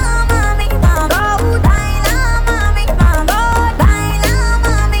baila, mami, mami. Go baila, mami, mami. Go baila,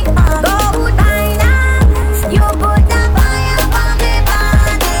 mami, mami. Go baila. You put the fire on me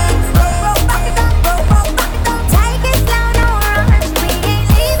body. Back it up, take it slow, no rush. We ain't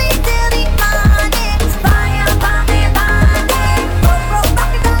leaving till the morning. Fire on me body.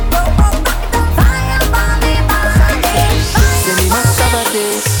 Back it up, fire on me body. Say me must have a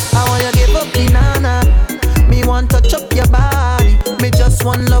taste. I want you give up the nana. Me want touch up your body. Me just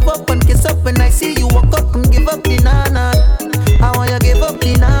want love up and kiss up when I see you walk up and give up the nana. I want you give up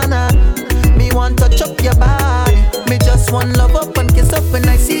the nana. Me want touch up your body. Me just want love up and kiss up when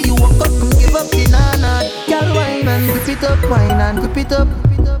I see you walk up and give up the nana. Girl, wine and grip it up, wine and grip it up.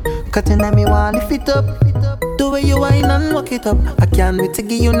 Cutting at me want lift it up. The way you wine and walk it up, I can't wait to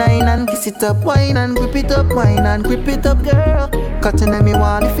give you nine and kiss it up. Wine and grip it up, wine and grip it up, girl. Cutting at me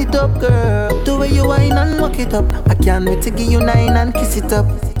want lift it up, girl. The way you wine and walk it up, I can't wait to give you nine and kiss it up.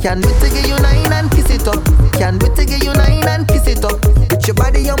 Can't wait to give you nine and kiss it up. Can't wait to give you nine and kiss it up. With your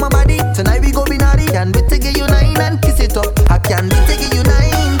body on my body, tonight we go be naughty. Can't wait to give you nine and kiss it up. I can't wait to give you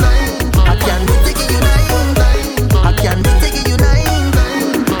nine. I can't wait to give you nine. I can't wait to give you nine.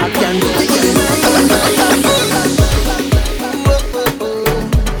 I can't wait to give you nine.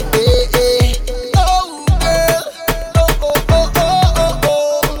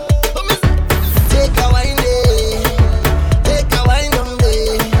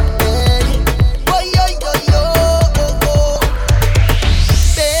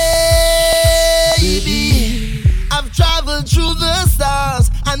 Through the stars,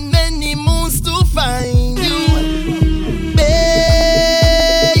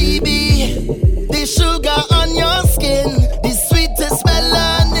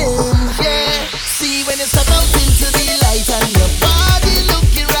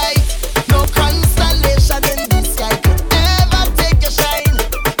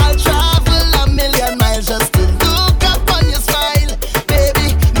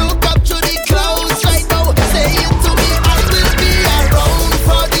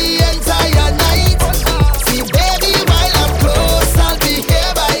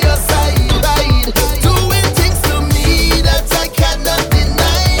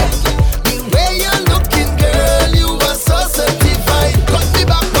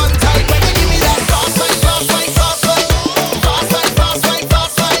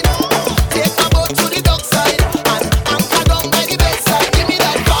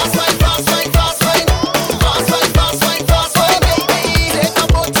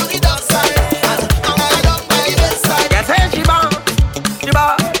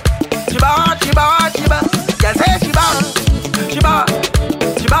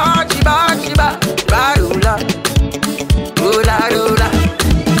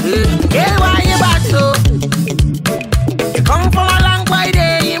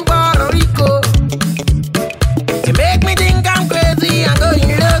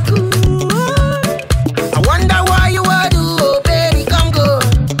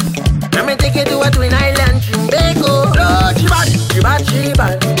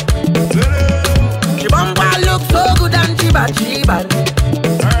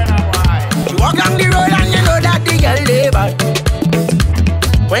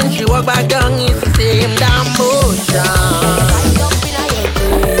 When she walk back down, it's the same damn motion.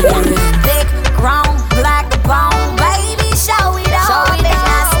 Big, grown, black bone, baby, show it off. Show it off.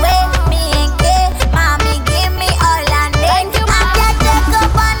 I swear, me ain't care. Mommy, give me all I need. I can't take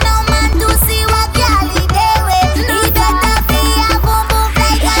up on no man to see what y'all do with. He better be a boom boom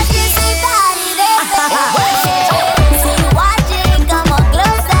like a sissy daddy. See you watching, come on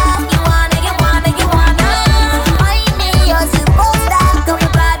closer. You wanna. Find me, you're supposed to come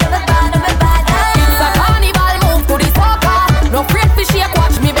bad. It's a carnival, move to the soca. No afraid to shake,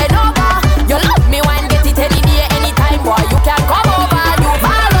 watch me bend over. You love me when get it any day, anytime, boy. You can come over, you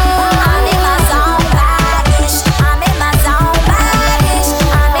follow. I'm in my zone, badish. I'm in my zone, badish.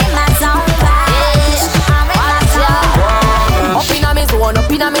 I'm in my zone, badish. I'm in my zone. Up inna me zone,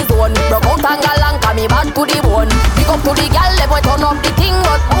 up inna me zone. Broke out and galang, come me back to the bone. Pick up to the gal, let me turn up the thing,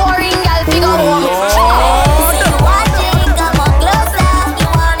 but boring gal figure home. See you watching, come on closer. You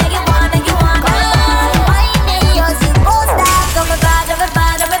wanna. Find me, you're supposed to come bad.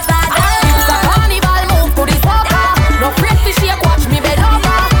 It's a carnival, move to the soca. No afraid to shake, watch me bend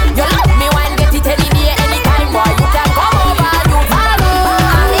over. You love me when get it any day, anytime, boy. You can come over, you follow.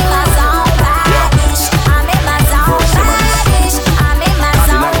 I'm in my zone, badish. I'm in my zone, badish. I'm in my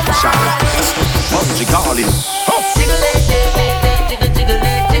zone, badish. What's she calling?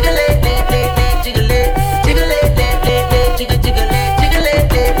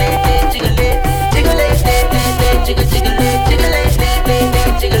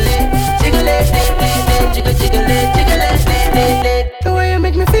 The way you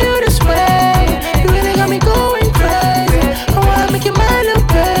make me feel this way, you really got me going crazy. I wanna make you my little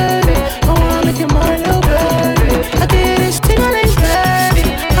baby. I wanna make you my little baby. I get this tingling, baby.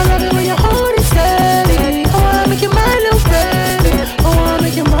 I love it when you hold it steady. I wanna make you my little baby. I wanna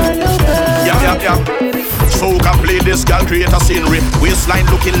make you my little baby. Yeah. Soca play this girl, create a scenery. Waistline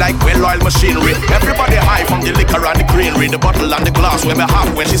looking like well-oiled machinery. Everybody high from the liquor and the greenery. The bottle and the glass when me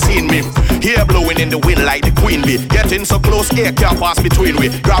have when she seen me. Hair blowing in the wind like the queen bee. Getting so close, air can't pass between we.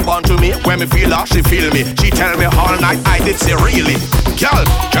 Grab onto me, when me feel her, she feel me. She tell me all night, I did say really. Girl,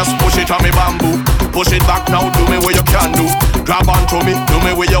 just push it on me bamboo. Push it back now, do me what you can do. Grab onto me, do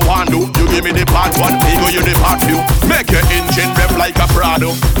me what you want do. You give me the part one, me go you the part two. Make your engine rev like a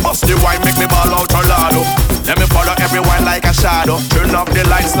Prado. Bust the wine, make me ball out Orlando. Let me follow everyone like a shadow. Turn up the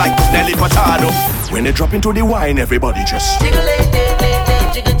lights like Nelly Furtado. When they drop into the wine, everybody just jiggle it,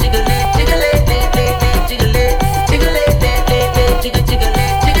 jiggle, jiggle it, jiggle it, jiggle it, jiggle it, jiggle, jiggle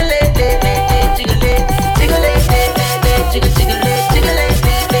it, jiggle it, jiggle it, jiggle it, jiggle, jiggle it, jiggle it,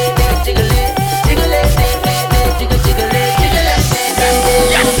 jiggle it, jiggle it, jiggle it.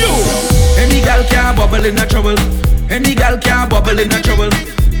 Any gal can bubble in a trouble. Any gal can bubble in a trouble.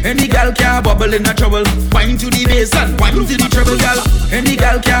 Any gal can bubble in a trouble. Wine to the bass and wine to the treble, gal. Any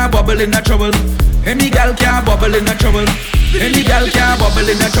gal can bubble in a trouble. Any gal can bubble in a trouble. Any gal can bubble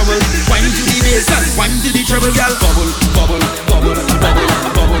in a trouble. Wine to the bass and wine to the treble, gal. Bubble, bubble, bubble, bubble,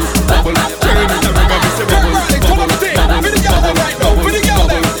 bubble, bubble. Turn it around, bubble, say bubble, bubble, bubble, bubble, bubble,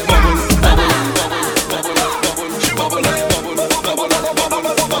 bubble,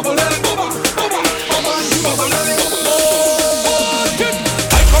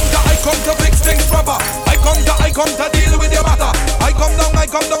 I come to deal with your matter. I come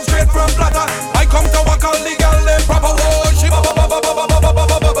down straight from platter. I come to walk all the girl them proper. Oh, she bubbling, bubbling,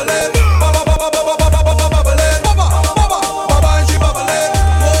 and she bubbling.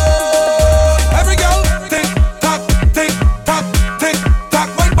 Oh, every girl tick tock, tick tock, tick tock.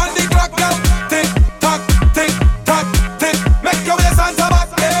 Wine on the clock, girl. Tick tock, tick tock, tick. Make your waist and back,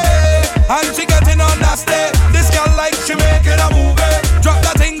 yeah. And she getting on that stay. This girl like she making a movie. Drop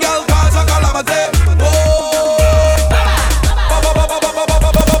that thing, girl, cause a calamity.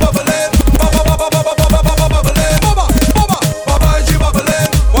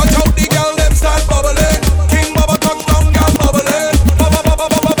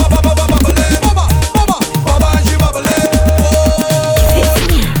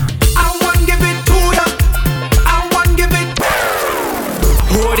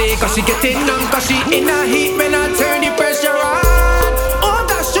 She getting on cause she in a heat when I turn the pressure on. Oh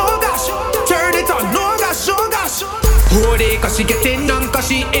gosh, turn it on, oh gosh. Hold it cause she getting on cause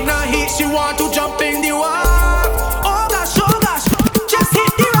she in a heat. She want to jump in the water. Oh gosh, just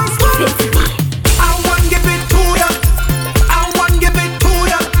hit the right spot. I want give it to ya. I want give it to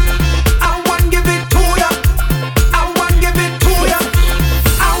ya. I want give it to ya. I want give it to ya.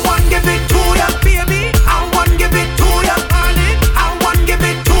 I want give it to ya, baby. I want give it to ya, honey. I want give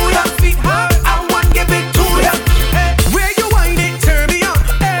it to ya. I want give it to ya. Where you wind it, turn me on.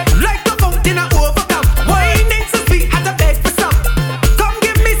 Like a fountain I overcome. Winding so sweet, I beg for some. Come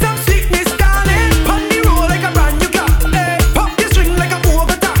give me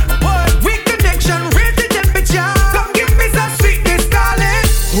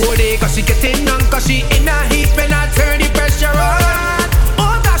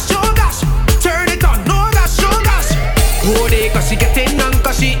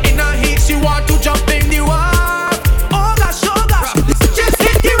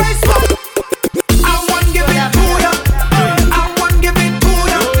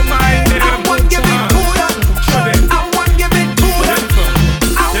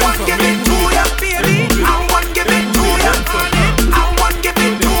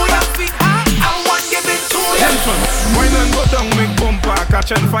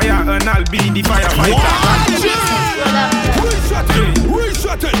catch on fire, and I'll be the firefighter.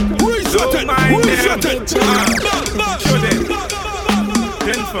 Reset it. Don't mind them. Show them.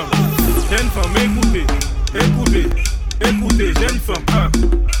 Jeune femme, écoutez, jeune femme.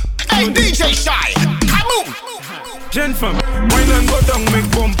 Hey, DJ Shy, kaboom! Jeune femme, wine and go down, make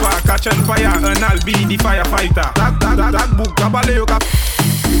bumper, catch on fire, and I'll be the firefighter. That book, kabale yo kap.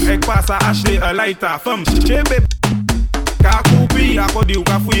 Ek passe à acheter un lighter. Femme, chebe. Ka koupi, akodi ou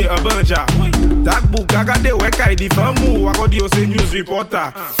ka fouye un banja. Tak book, kagade we kai di famu, akodi ou se news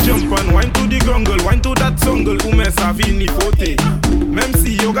reporter. Jump on, wine to the grungle, wine to that jungle, ou men sa vi ni fote. Même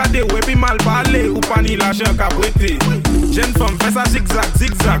si yo gade we pi mal parler, ou pa ni l'argent ka prêter. Jeune femme, fais ça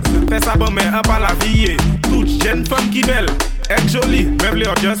zigzag, fais ça bon mais un pas la vie. Toute jeune femme qui belle. Ek joli, meuble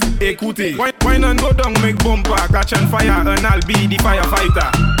or just écoutez. Wine and go down, make bumper, catch on fire, and I'll be the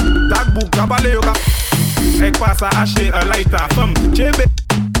firefighter. Tak book, kabale yo ka. Ek passe à acheter un lighter. Femme, chebe.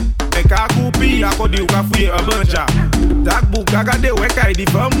 Ek a koupi, akodi ou ka fouye un banja. Tak book, kagade we kai di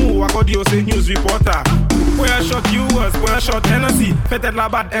famu, akodi ou se news reporter. Pour un shot viewers, pour un shot Hennessy. Peut-être la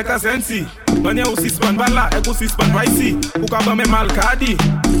batte ek a sensi. Manye ou sispan bala, ek ou sispan vice. Ou ka ba me mal kadi.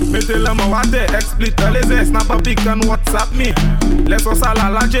 Mette la ma wate, explit les airs. Snap a pic and WhatsApp me. Laisse us all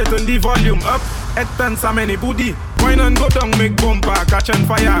la jet, turn the volume up. Ek ten sa many booty. Wine and go down, make bumper, catch on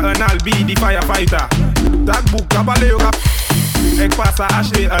fire, and I'll be the firefighter. Tak book, kabale yo ka. Ek passe à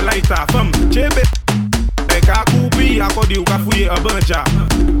acheter un lighter. Femme, chebe. Ek a koupi, akodi ou ka fouye un banja.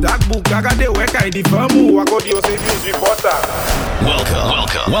 Tak book, kagade we kai di famu, akodi ou se news reporter.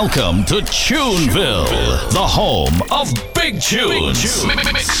 Welcome to CHUNEVILLE, the home of big tunes.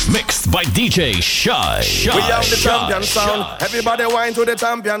 Mixed by DJ Shy. We have the champion sound. Everybody whine to the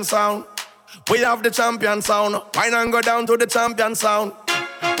champion sound. We have the champion sound. Whine and go down to the champion sound.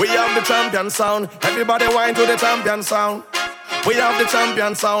 We have the champion sound. Everybody whine to the champion sound. We have the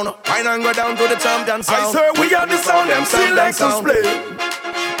champion sound. Whine and go down to the champion sound. I swear we have the sound. Them selectors play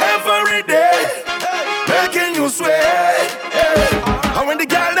every day, making you sweat. And when the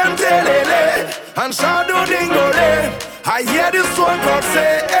girl them tell it and shadow dingole, I hear this one God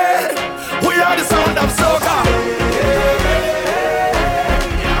say, we are the sound of Soca.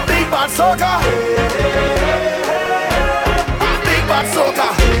 Big bad Soca. Big bad Soca.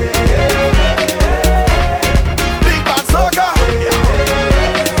 Big bad Soca.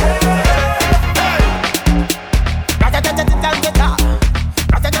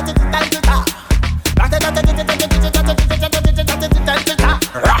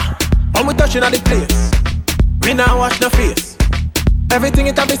 When we touching at the place, we now wash the face. Everything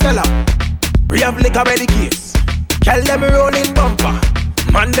it a be sell out. We have liquor by the case. Tell them rolling bumper,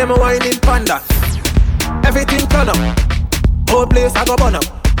 man them whining panda. Everything turn up, whole place I go burn up.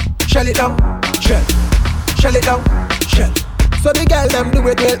 Shell it down, shell. Shell it down, shell. So the girl them do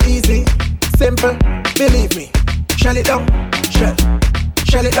it real easy, simple, believe me. Shell it down, shell.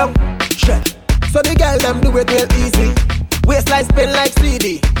 Shell it down, shell. So the girl them do it real easy. Waistline spin like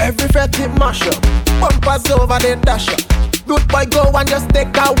CD. Every fret it mash up. Bumpers over the dash up. Good boy go and just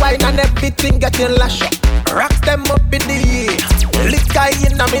take a wine and everything getting lash up. Rocks them up in the air. Lick guy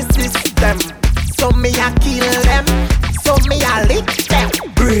in a me system. So me a kill them. So me a lick them.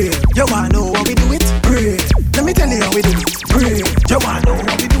 Brave, you wanna know how we do it? Brave, let me tell you how we do it. Brave, you wanna know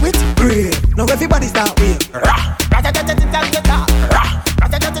how we do it? Brave, now everybody start with rah.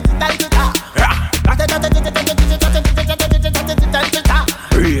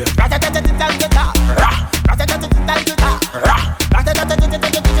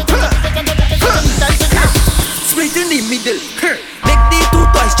 Split in the middle, make the two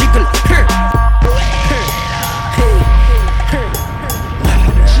toys jiggle.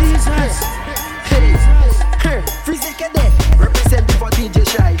 Jesus, Freeze it, representing for DJ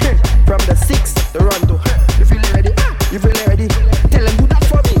Shy. From the 6th, the Rondo. If you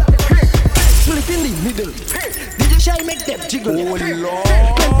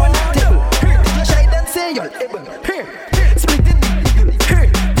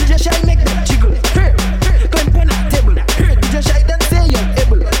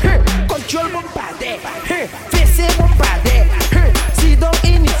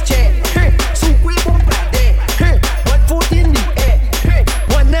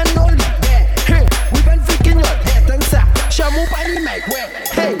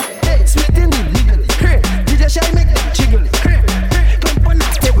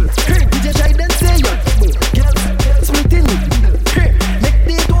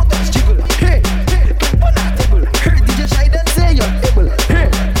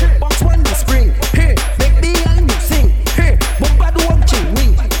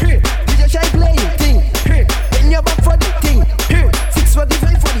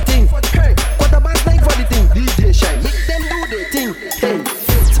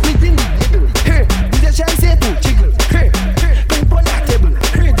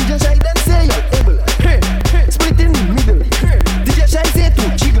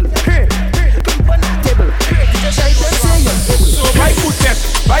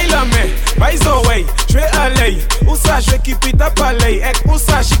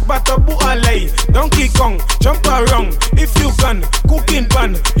cooking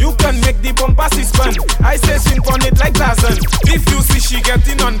pan. You can make the bumper suspend. I say swing on it like Tarzan. If you see she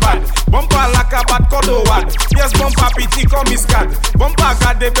getting on bad, bumper like a bad codowad. Yes, bumper pity come is cad. Bumper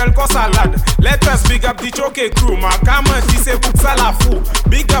got the bell cause salad. Let us big up the choke crew. Ma come and say book salafu.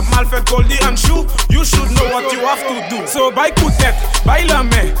 Big up Malfait, Goldie and Shoe. You should know what you have to do. So buy Coutet, buy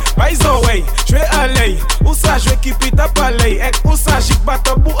Lame, buy Zoé. Je vais aller. Où ça je vais keep it up aller. Ek où ça j'ik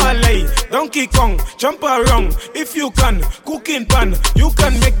batabou aller. Donkey Kong, jump around. If you can, cooking pan. You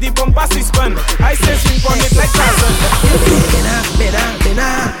can make the bumper suspend. I say swing on it like Tarzan.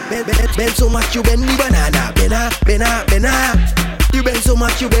 Bend so much you bend the banana. Bena. You bend so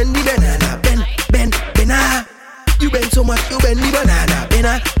much you bend the banana. Bena. You bend so much you bend the banana.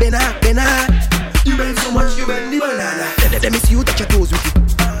 Bena. You bend so much you bend the banana. Let me see you touch your toes with it.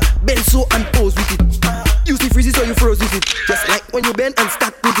 Bend so and pose with it. You see freezes so you froze with it. Just like when you bend and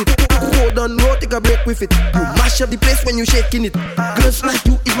stack with it. Hold on, roll, take a break with it. You mash up the place when you shaking it. Girls like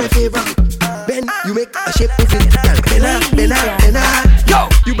you is my favorite. Bend, you make a shape with it. Bena. Yo,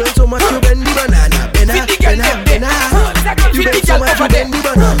 you bend so much you bend the banana. Bena. You bend so much you bend the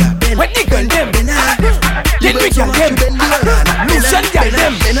banana. When they bend them, you bend so much you bend the banana. Lucian got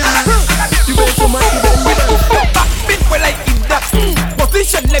them. You bend so much you bend the banana. Back bend well I in that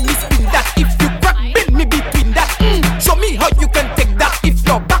position, let me spin that. If you crack bend me between that, show me how you can take that. If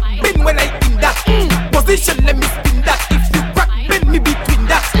your back bend well I in that position, let me spin that. If you crack bend me between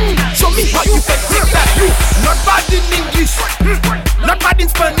that, show me how you can take that. You not bad in English, not bad in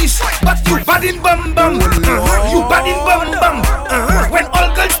Spanish, but you bad in bum bum. You bad in bum bum. When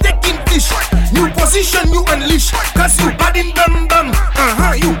all girls taking fish, new position you unleash, cause you bad in bum bum.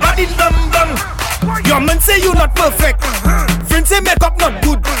 You bad in bum bum. Your man say you not perfect, friends say makeup not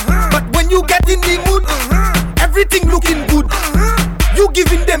good, but when you get in the mood, everything looking good. You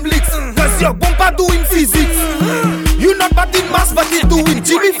giving them licks, cause your bumper doing physics. You not bad in mass, but you doing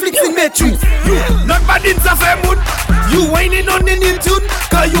Jimmy flicks in matrix. You not bad in Zafir mood, you whining on the new tune,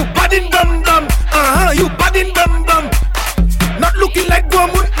 cause you bad in bum bum. You bad in bum bum. Not looking like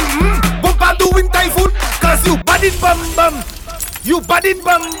Gomun, bumper doing typhoon, cause you bad in bum bum. You bad in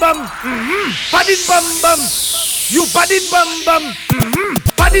bum bum, bad in bum bum. You bad in bum bum,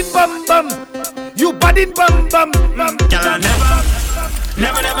 bad in bum bum. You bad in bum bum. Girl,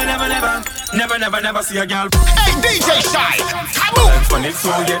 I never see a girl. Hey, DJ Shy, come on. Fun it so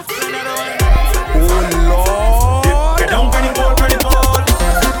yet. Oh Lord, get down, penny ball. Fun it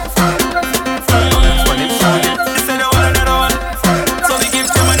so yet. They say they want another one, so we give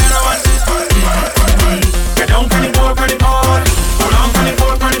them another one. Get down, penny ball. Hold on, penny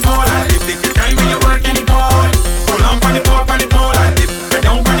ball. And if the time when you work any ball, hold on, penny ball. And if get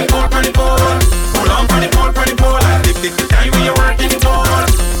down, penny ball. Hold on, penny ball. And if the time when you work any ball,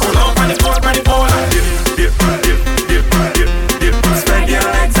 hold on, penny ball. And dip. Spread your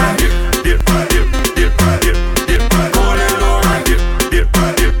legs and dip. Hold it low and dip.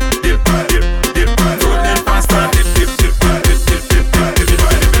 Throw them fast and dip.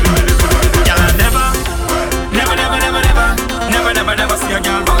 Girl, I never see a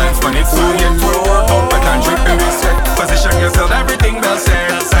girl balance when it's so yet. Up and down, drip and reset. Position yourself, everything well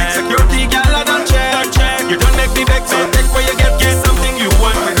said. Like security, girl, I don't check. You don't make me vex, so take where you get something you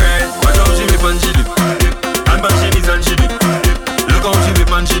won't regret. Watch how she whip and she dip. And back she knees and she dip. Look how she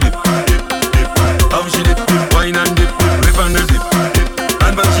whip and she dip. How she dip, wine and dip, whip and dip.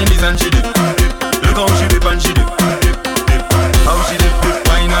 And back she knees and she dip. Look how she whip and she dip. How she dip,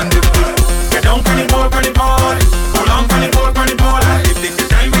 wine and dip. Get down, penny ball. Hold on, penny ball. And if the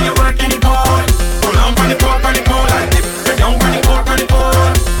time when you work any ball, hold on, penny ball. And if get down, penny ball.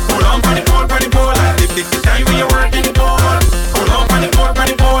 Hold on, penny ball. And if the time when you work any ball, hold on, penny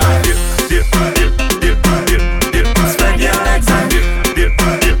ball. And dip. Spread your legs and dip.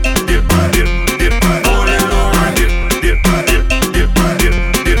 Hold it low and dip.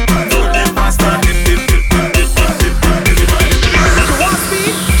 Throw them fast and dip.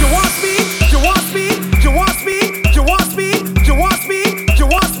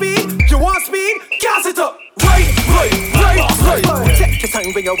 You want speed? Gas it up. Right. Take your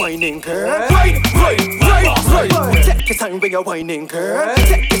time when you're whining, girl. Right. Take your time when you're whining, girl.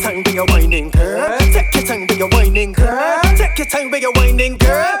 Take your time when you're whining, girl. Take your time when you're whining, girl. Take your time when you're whining,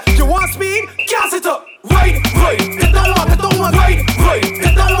 girl. You want speed? Gas it up. Right. Get down, walk, get down, walk. Right.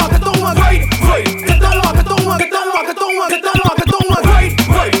 Get down, walk, get down, walk. Right. Get down, walk, get down, walk. Get down, walk, get down, walk. Get down, walk, get down, walk. Right.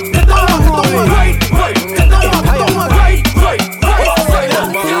 Get down, walk, get down, walk. Right. Get down, walk, get down, walk. Right.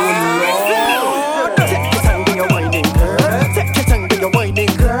 Take your time when you're whining, girl. Take your time when you're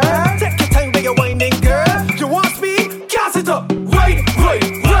whining, girl. Take your time when you're whining, girl. You want speed? Gas it up. Right.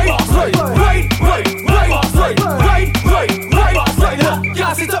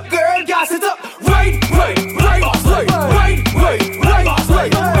 gas it up, girl, gas it up. Right, right, right, right, right, right, right, right,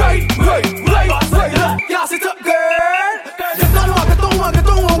 right, right, right. Gas it up, girl. Get down, walk, get down, what? Get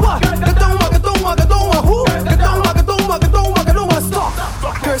down, walk, get down, who? Get down, walk, get down, stop.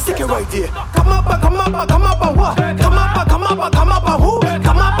 Girl, stick it right there. Come up, what? Come up, who? Come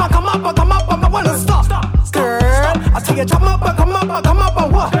up, I wanna stop. Girl, I tell you, come up, what? Come up, who? Come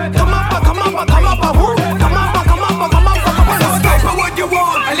up, I wanna stop. What you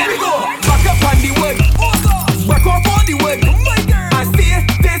want? And let me go. Back up on the way. Back up on the way. I say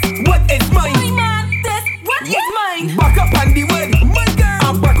this, what is mine? This, what is mine? Back up on the way.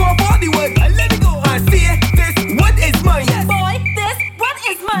 I'm back up on the way. Let me go. I say this, what is mine? Boy, this, what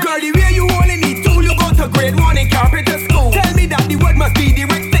is mine? Girl, the way you only need tool, you go to grade 1 in carpenter school. Tell me that the word must be the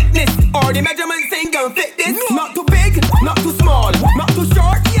right thickness, or the measurements ain't gonna fit this. Not too big, not too small, not too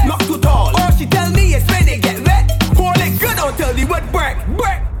short, not too tall. All she tell me is when they get wet, hold it good until the word break.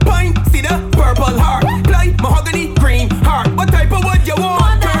 Pine, see the purple heart, blind mahogany green heart. What type of wood you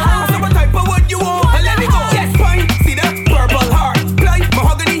want? Girl, I said what type of wood you want? And let me go. Yes, pine, see the purple heart, blind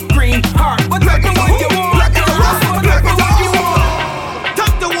mahogany green heart. What type of wood you want? Girl, I said what type of wood you want?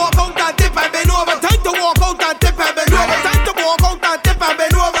 Time to walk out and dip and bend over. Time to walk out and dip and bend over. Time to walk out and dip and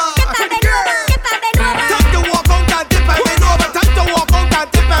bend over. Time to walk out and dip and bend over. Time to walk out and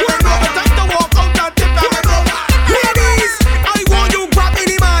dip and bend over. Time to walk out and dip and bend over. Ladies, I want you grab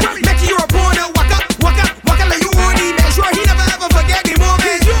any man. Make your opponent walk up like you want him. Make sure he never ever forget the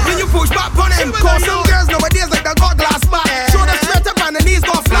moment. When you push back on him, cause some girls nowadays like they got glass back. Show them straight up and the knees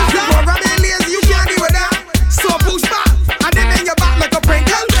go flat. You go running lazy, you can't deal with that. So push back and then bend your back like a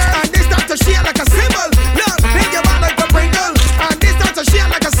Pringle, and they start to shake like a cymbal. Look, bend your back like a Pringle, and they start to shake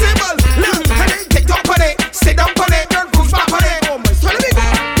like a cymbal. Look, and then take top on it, sit down on it, girl, push back on it. So let me go,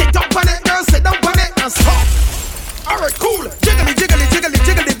 take top on it, girl, sit down on it, and stop. Alright, cool. Jiggly, jiggly, jiggly,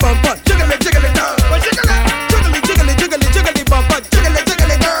 jiggly, bum bum. Jiggly, jiggly, down. Jiggly, jiggly, jiggly, jiggly, bum bum. Jiggly,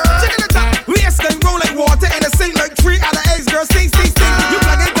 jiggly, girl. Jiggly, top. Waist can roll like water in a sink like 3 out of eggs, girl. Sing, sing, sing. You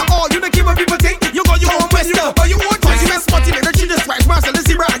plug into all, you don't keep what people think. You go, you home west, but you want to. You miss spotty, and she just scratch master. Let's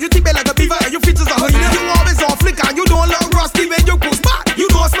see, right? You think like a beaver, and your features are hyena. You always on flick, and you don't look rusty when you push back. You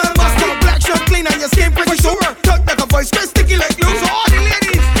don't smell musty. Black shirt clean, and your skin pretty sure. Tuck like a voice, stress sticky like glue. So all the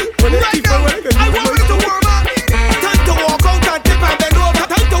ladies, right now, I want you to warm up. Time to walk out and dip and bend over.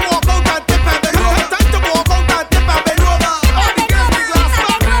 Time to walk out and dip and bend over. Time to walk out and dip and bend over. All the girls be glass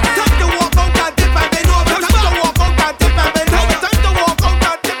up. Time to walk out and dip and bend over. Time to walk out and dip and bend over. Time to walk out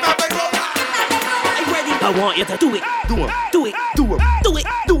and dip and bend over. I'm ready. I want you to do it. Do it. Do it. Do it. Do it.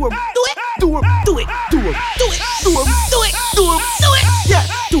 Do it. Do it. Do it. Do it. Do it. Do it. Do it. Do it. Do it. Yeah.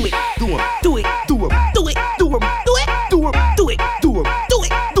 Do it. Do it. Do it. Do it. Do it. Do it. Do it. Do it. Do it. Do it. Do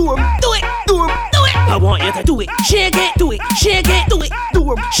it. Do it. Do it. Do it. Do it. I want you to do it. Shake it. Do it. Shake it. Do it.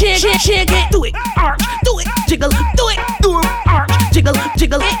 Do it. Shake it. Shake it. Do it. Arch. Do it. Jiggle. Do it. Do it. Arch. Jiggle.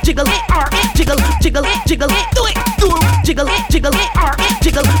 Jiggle. Jiggle. Arch. Jiggle. Jiggle. Jiggle. Do it. Do it. Jiggle. Jiggle. Arch.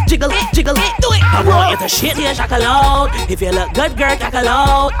 Jiggle. Jiggle. Jiggle. Do it. I want you to shake your chocolate. If you look good, girl, chocolate.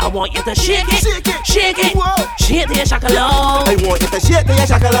 I want you to shake it. Shake it. Shake it. Shake your chocolate. I want you to shake your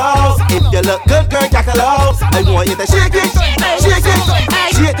chocolate. If you look good, girl, chocolate. I want you to shake it. Shake it. Shake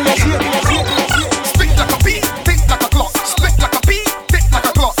it. Shake it. Shake it. Spit like a beat, tick like a clock. Spit like a beat, tick like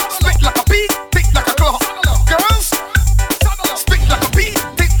a clock. Spit like a beat, tick like a clock. Girls, spit like a beat,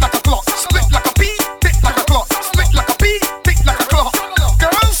 tick like a clock. Spit like a beat, tick like a clock. Spit like a beat, tick like a clock.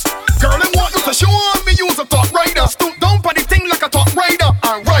 Girls, girl, I want you to show me use a top rider. Stoop down for the thing like a top rider.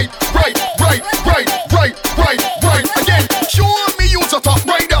 And right. Again, show me use a top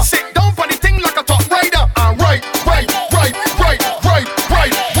rider. Sit down for the thing like a top rider. And right.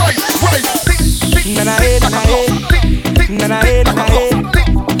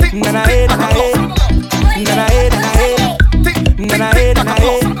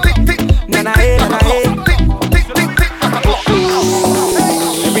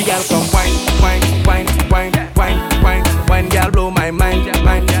 Every girl come wine, girl blow my mind.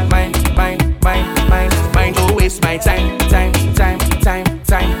 Don't waste my time.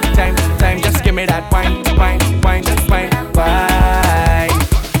 Just give me that wine.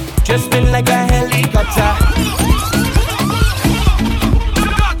 Just spin like a helicopter.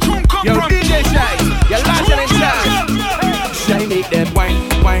 Yo, DJ Shine.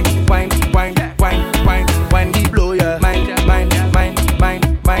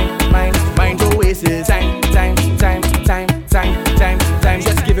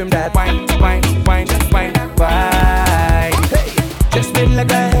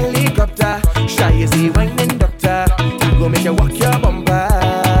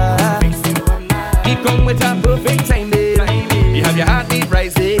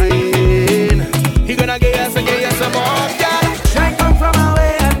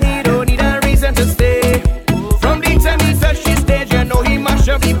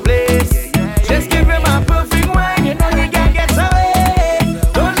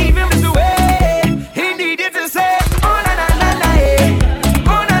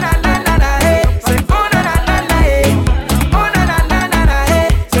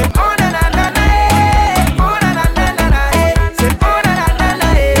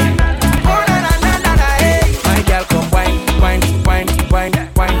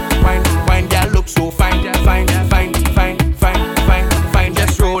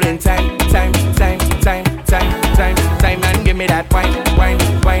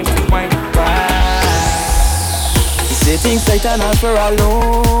 things right and all for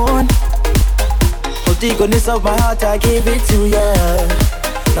alone. Out the goodness of my heart, I gave it to you.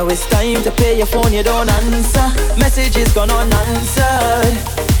 Now it's time to pay your phone, you don't answer. Messages gone unanswered.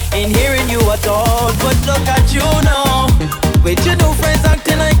 Ain't hearing you at all, but look at you now. With your new friends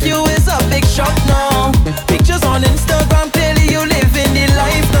acting like you is a big shock now. Pictures on Instagram, clearly you living the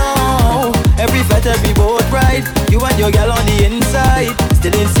life now. Every fat, every boat ride, you and your girl on the inside.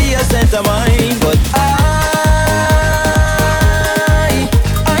 Still didn't see a sense of mine, but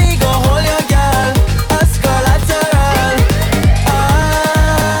I go hold your girl as collateral.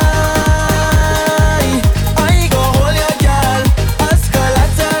 I go hold your girl as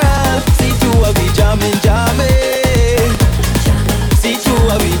collateral. See you a be jamming, jamming. See you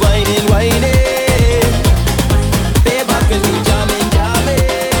a be whining, whining. Pay back and be jamming, jamming.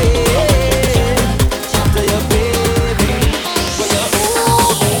 To your baby, when you're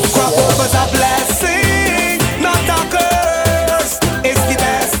old. Crop over's a blessing, not a curse. It's the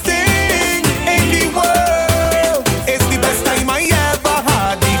best thing in the world. It's the best time I ever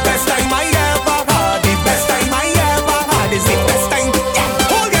had. The best time I ever had. The best time I ever had. It's the best time. Yeah.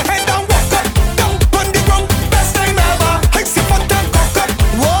 Hold your head down, walk up, down on the ground. Best time ever. I see for them cock up.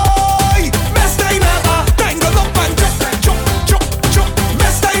 Whoa, best time ever. Tangle up and jump, jump, jump, jump.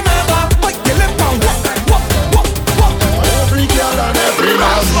 Best time ever. Bite your lip and walk, walk, walk, walk. Every girl and every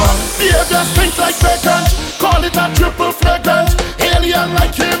man's man behavior stinks like vacant. Call it a triple flagrant. Alien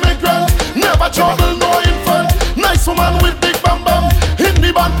like immigrant. Never trouble, no infant. Nice woman with big bam bam. In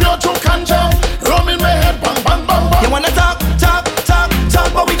the band, pure joke and jam. Rum in my head, bang, bang, bang, bang. You wanna talk, talk, talk,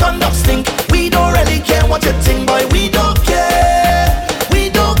 talk, but we conduct stink. We don't really care what you think, boy. We don't care. We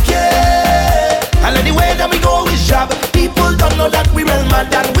don't care. And anyway that we go is job. People don't know that we real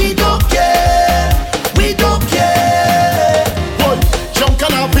mad and we don't care. We don't care. Boy, junk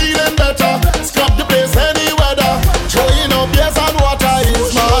and I'm feeling better. Scrap the place any weather. Throwing up beers and water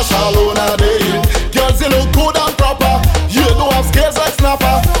is martial on a day. Girls, you look good and proper. You don't have scales like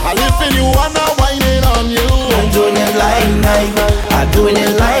snapper. I lifting you and I'm whining on you. I'm doing it like Nike. I'm doing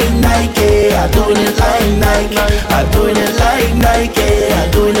it like Nike. I'm doing it like Nike. I'm doing it like Nike.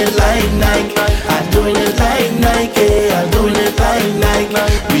 I'm doing it like Nike. I'm doing it like Nike. I'm doing it like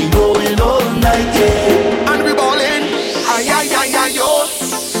Nike. We going all Nike. And we ballin'. Ay, ay, ay, ay, yo.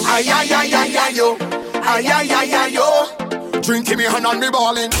 Ay, ay, ay, ay, ay, yo. Ay, ay, ay, ay, yo. Drink in me hand and me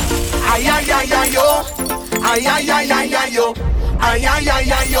ballin'. Ay, ay, ay, ay, yo. Ay, ay, ay, ay, ay, yo. Ay, ay,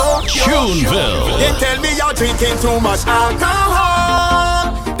 ay, ay, yo. CHUNEVILLE. They tell me you're drinking too much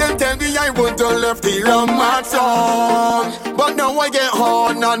alcohol. They tell me I wouldn't have left the rum at all. But now I get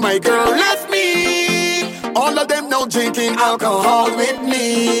hard and my girl left me. All of them now drinking alcohol with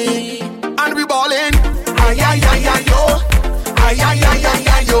me. And we ballin'. Ay, ay, ay, ay, yo. Ay, ay, ay, ay,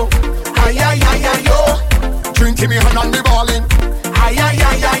 ay, yo. Ay, ay, ay, ay, yo. Drink in me hand and we ballin'. Ay, ay,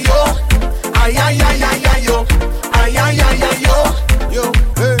 ay, ay, yo. Ay, ay, ay, ay, ay, yo. Ay, ay, ay, ay, yo. Yo,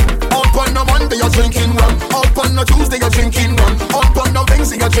 hey. Up on the Monday you're drinking rum. Up on the Tuesday you're drinking rum. Up on the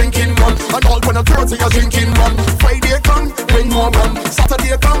Wednesday you're drinking rum. And all on the Thursday you're drinking rum. Friday come, bring more rum.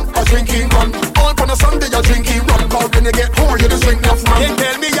 Saturday come, you're drinking rum. All on the Sunday you're drinking rum. Cause when you get home you just drink enough rum. They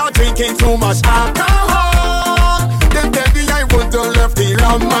tell me you're drinking too much alcohol. They tell me I wouldn't have left the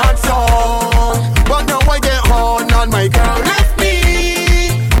rum at all. But now I get hard and my girl left me.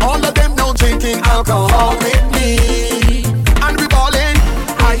 All of them now drinking alcohol with me. And we ballin'.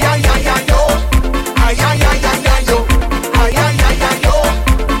 Ay, ay, ay, ay, yo. Ay, ay, ay, ay, ay, yo. Ay, ay, ay, ay, yo.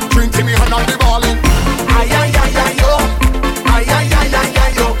 Drink in me hand and we ballin'. Ay, ay, ay, ay, yo. Ay, ay, ay, ay,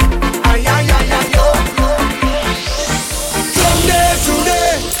 ay, yo. Ay, ay, ay, ay, yo. Drunk there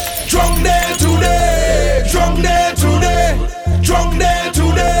today, drunk there today, drunk there today, drunk there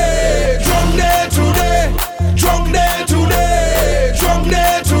today, drunk there today, drunk there today, drunk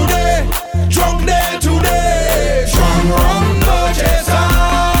there today, drunk there today. Strong rum no chaser,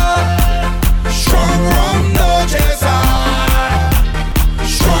 strong rum no chaser,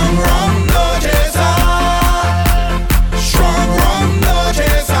 strong rum no chaser, strong rum no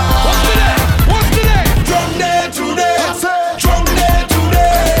chaser. What's today? What's today? Drunk there today, drunk there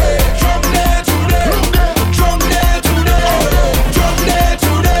today, drunk there today, drunk there today, drunk there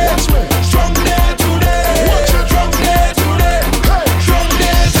today, drunk there today, drunk there today, drunk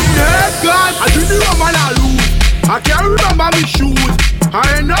there today. Yes, God, I drink the rum and I lose. I can't remember me shoes.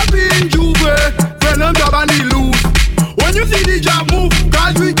 I end up in Juve, friend and job and he lose. When you see the job move,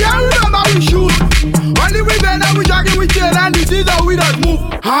 cause we can't remember we shoot. Only we bend and we jogging with tail and this is how we don't move.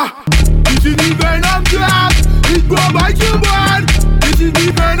 Ha! This is the venom job. It go bite you bad. This is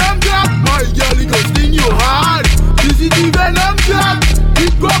the venom job. My girl, it go sting you hard. This is the venom job.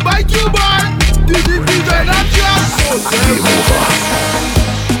 It go bite you bad. This is the venom job.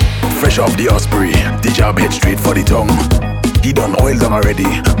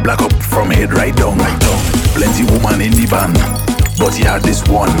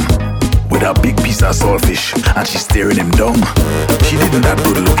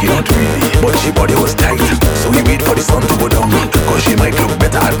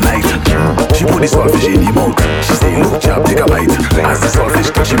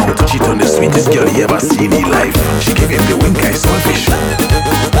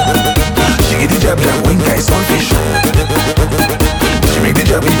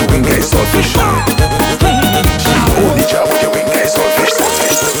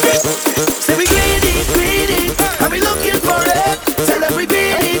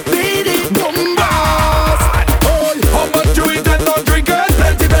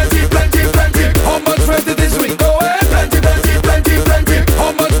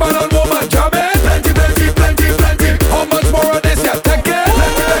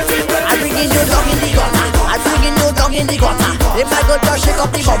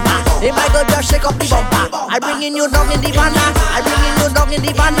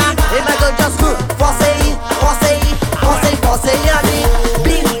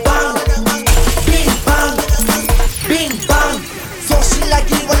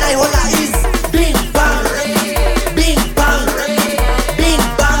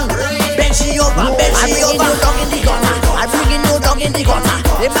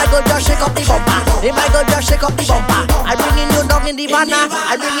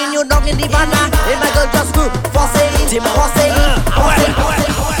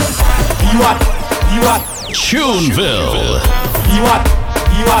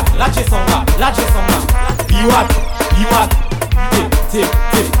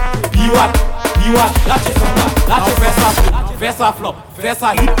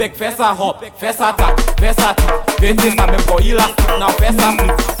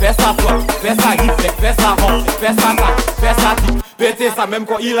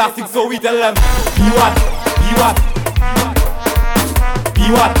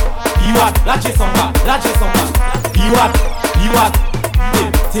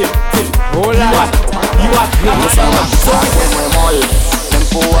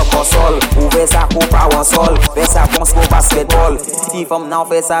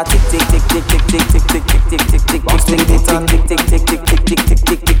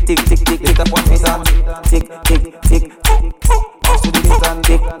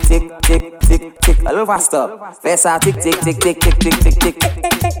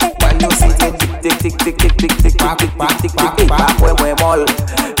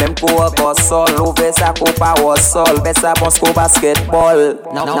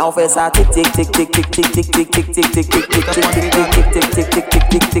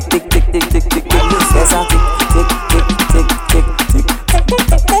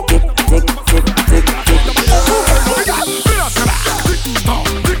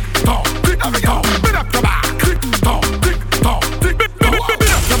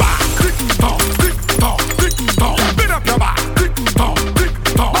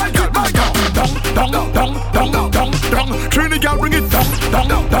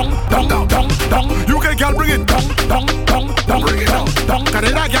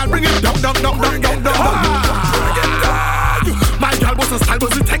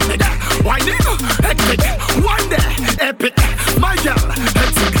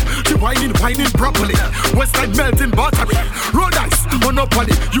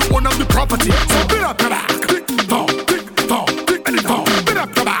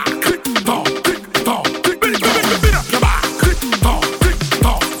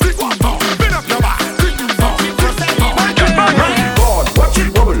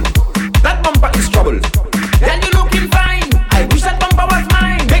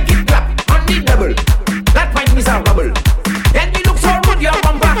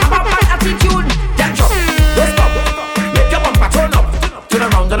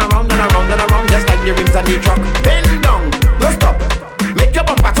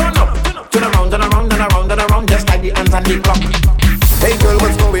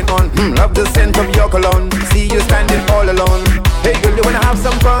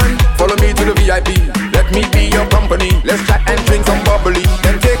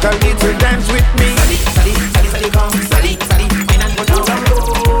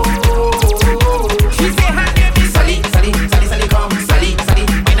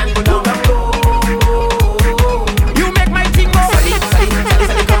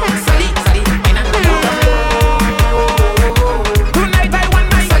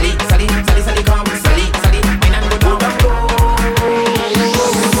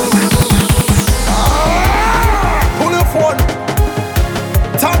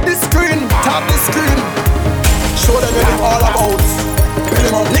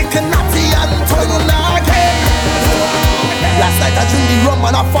 drink the rum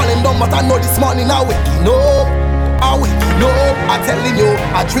and I falling down, but I know this morning I waking up. I waking up, I telling you.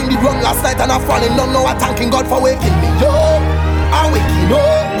 I drink the rum last night and I falling down. Now I thanking God for waking me up. I waking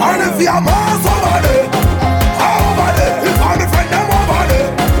up. And if you're mass over there, over there. If all the friend them over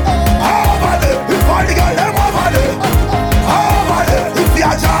there, over there. If all the girl them over there, over there. If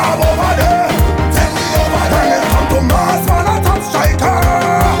you're job over there, tell me over there. When it come to mass, man, I top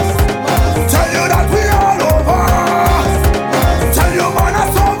strikers. Tell you that we all over. Tell you man, I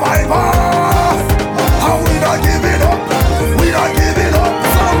survivors. And we not giving up. We not giving up.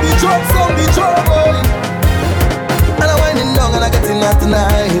 Some be trouble. And I'm winding down and I get in that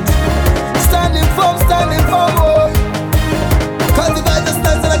tonight. Standing firm, boy. Cause if I just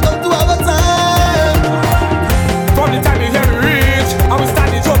dance and I come to have a time. From the time you hear me reach, I will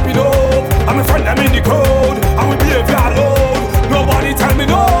standing jumping up. I'm a friend, I'm in the crowd. I will be a load. Nobody tell me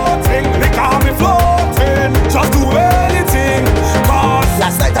nothing. They can't be floating. Just do anything. Cause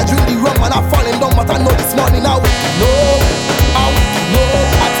last night I drink the rum and I falling down, but I know this morning I waking up.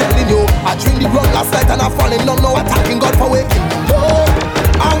 I'm telling you, I drink the rum last night and I falling down. Now I'm thanking God for waking me up.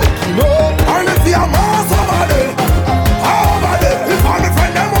 I'm waking up. And if you're mass over there, over there. If all the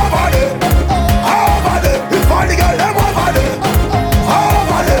friend them over there, over there. If all the girl them over there,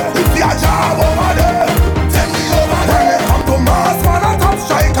 over there. If you're job over there, tell me over there. When it come to mass, man, I top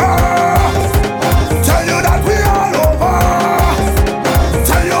strikers. Tell you that we all over.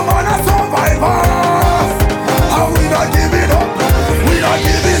 Tell you man, I survivors. And we not giving up. We not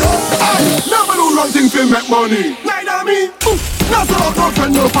giving up. I never do wrong thing to make money. Neither me. Not so lot of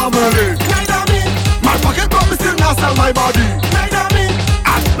friends, no family. Neither me. My pocket but me still not sell my body. Neither me.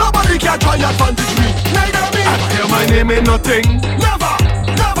 And nobody can try advantage me. Neither me. Ever hear my name ain't nothing. Never,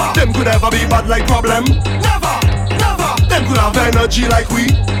 never. Them could ever be bad like Problem. Never, never. Them could have energy like we.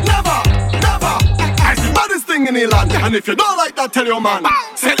 Never, never. I the baddest thing in the land. And if you don't like that, tell your man.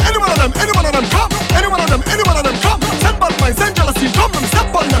 Send any one of them come. Any one of them come. Send bad minds, send jealousy, come. Let me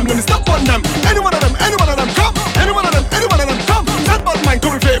step on them, let me step on them. Any one of them come. Any one of them come. Send bad mind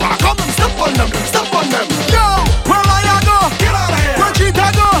to me favor, come. Let me step on them, let me step on them. Yo, where I go? Get out of here. Where cheat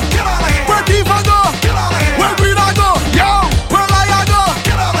I go? Get out of here. Where thief I go? Get out of here. Where greed I go? Yo, where I go?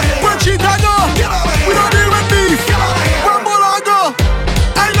 Get out of here. Where cheat I go? Get out of here. We don't deal with beef. Get out of here. Where bull I go?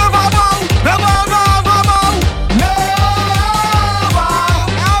 I never bow, never bow.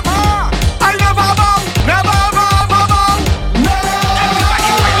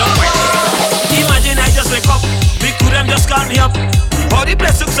 Call me up. All the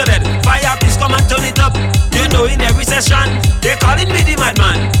place looks so dead. Fire, please come and turn it up. You know in every session they calling me the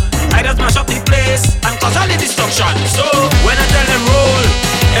madman. I just mash up the place and cause all the destruction. So when I tell them roll,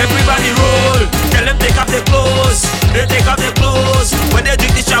 everybody roll. Tell them take off their clothes. They take off their clothes. When they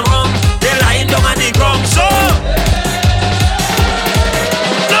drink the strong rum, they lying down on the ground. So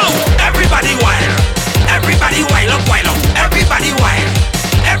now everybody wild. Everybody wild up, wild up. Everybody wild.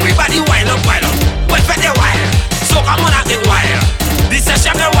 Everybody wild up, wild up. Well, for the wild. So come on and get wild. This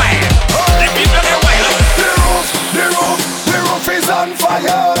session get wild. The people get wild. The roof is on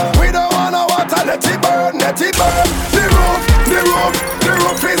fire. We don't wanna water, let it burn, let it burn. The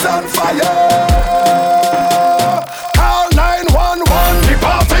roof is on fire. Call 911. The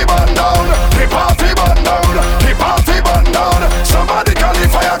party burn down. The party burn down. The party burn down. Somebody call the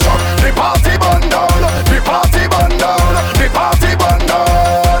fire truck. The party burn down. The party burn down. The party burn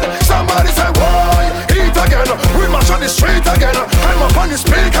down. Somebody say why? Eat again. We march on the street again. I'm up on the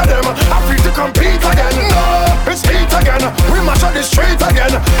speaker them. I'm free to compete again. No, it's heat again. We march on the street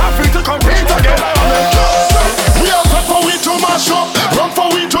again. I'm free to compete again. We are prep for we to mash up. Run for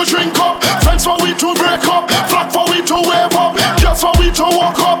we to drink up. Fence for we to break up. Flag for we to wave up. Gas for we to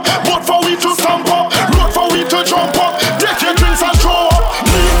walk up. Boat for we to stamp up. Road for we to jump up. Take your drinks and throw up.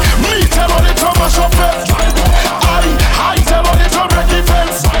 Me tell all the to mash up. I tell all the to break the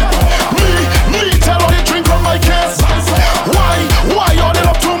fence. Me tell all the drink on my case. Why all they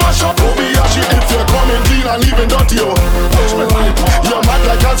love to mash up? Obiashi, if you're coming clean and leaving dirty, you're mad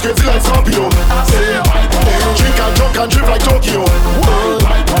like ants, crazy like Scorpio. Drink and drunk and drip like Tokyo.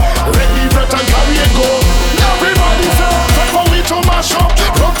 Ready, vet and carry and go. Everybody say, flag for we to mash up.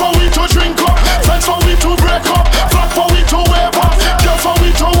 Run for we to drink up. Fence for we to break up. Flag for we to wave up. Girl for we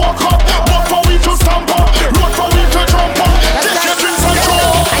to walk up. Boat for we to stamp up. Road for we to jump up. Take your drinks and throw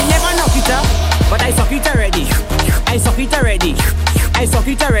up. I never knock it up, but I suck it already. I suck it already. I suck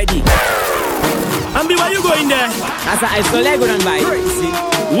it already. And be where you going there? That's I still like good and buy.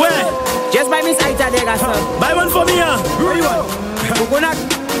 Where? Just buy Miss Aita there, sir. Buy one for me, Where you want? Coconut,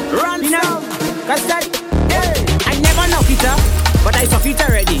 run, custard. I never knock it up, but I I suck it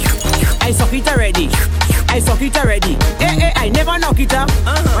already. I suck it already. I suck it already. I never knock it up,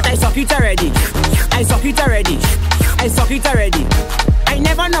 but I suck it already. I suck it already. I suck it already. I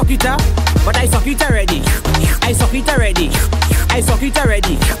never knock it up, but I suck it already. I suck it already. I suck it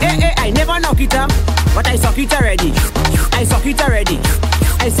already. I never knock it up, but I suck it already. I suck it already.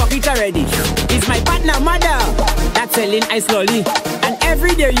 I suck it already. It's my partner mother that's selling I slowly. And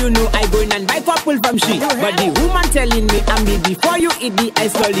every day you know I go in and buy couple from she. But the woman telling me and me before you eat the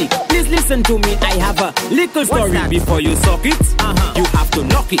ice slowly. Please listen to me, I have a little story. Before you suck it, you have to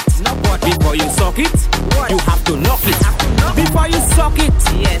knock it. Before you suck it, you have to knock it. Before you suck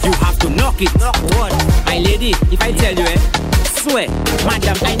it, you have to knock it. My lady, if I tell you swear,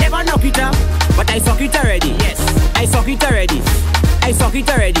 madam, I never knock it up, but I suck it already. Yes, I suck it already. I suck it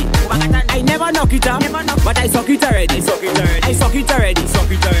already. I never knock it up, but I suck it already. I suck it already. I suck it already.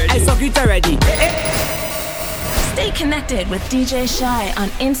 I suck it already. Stay connected with DJ Shy on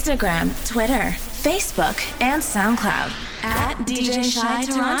Instagram, Twitter, Facebook, and SoundCloud at DJ Shy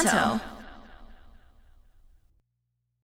Toronto.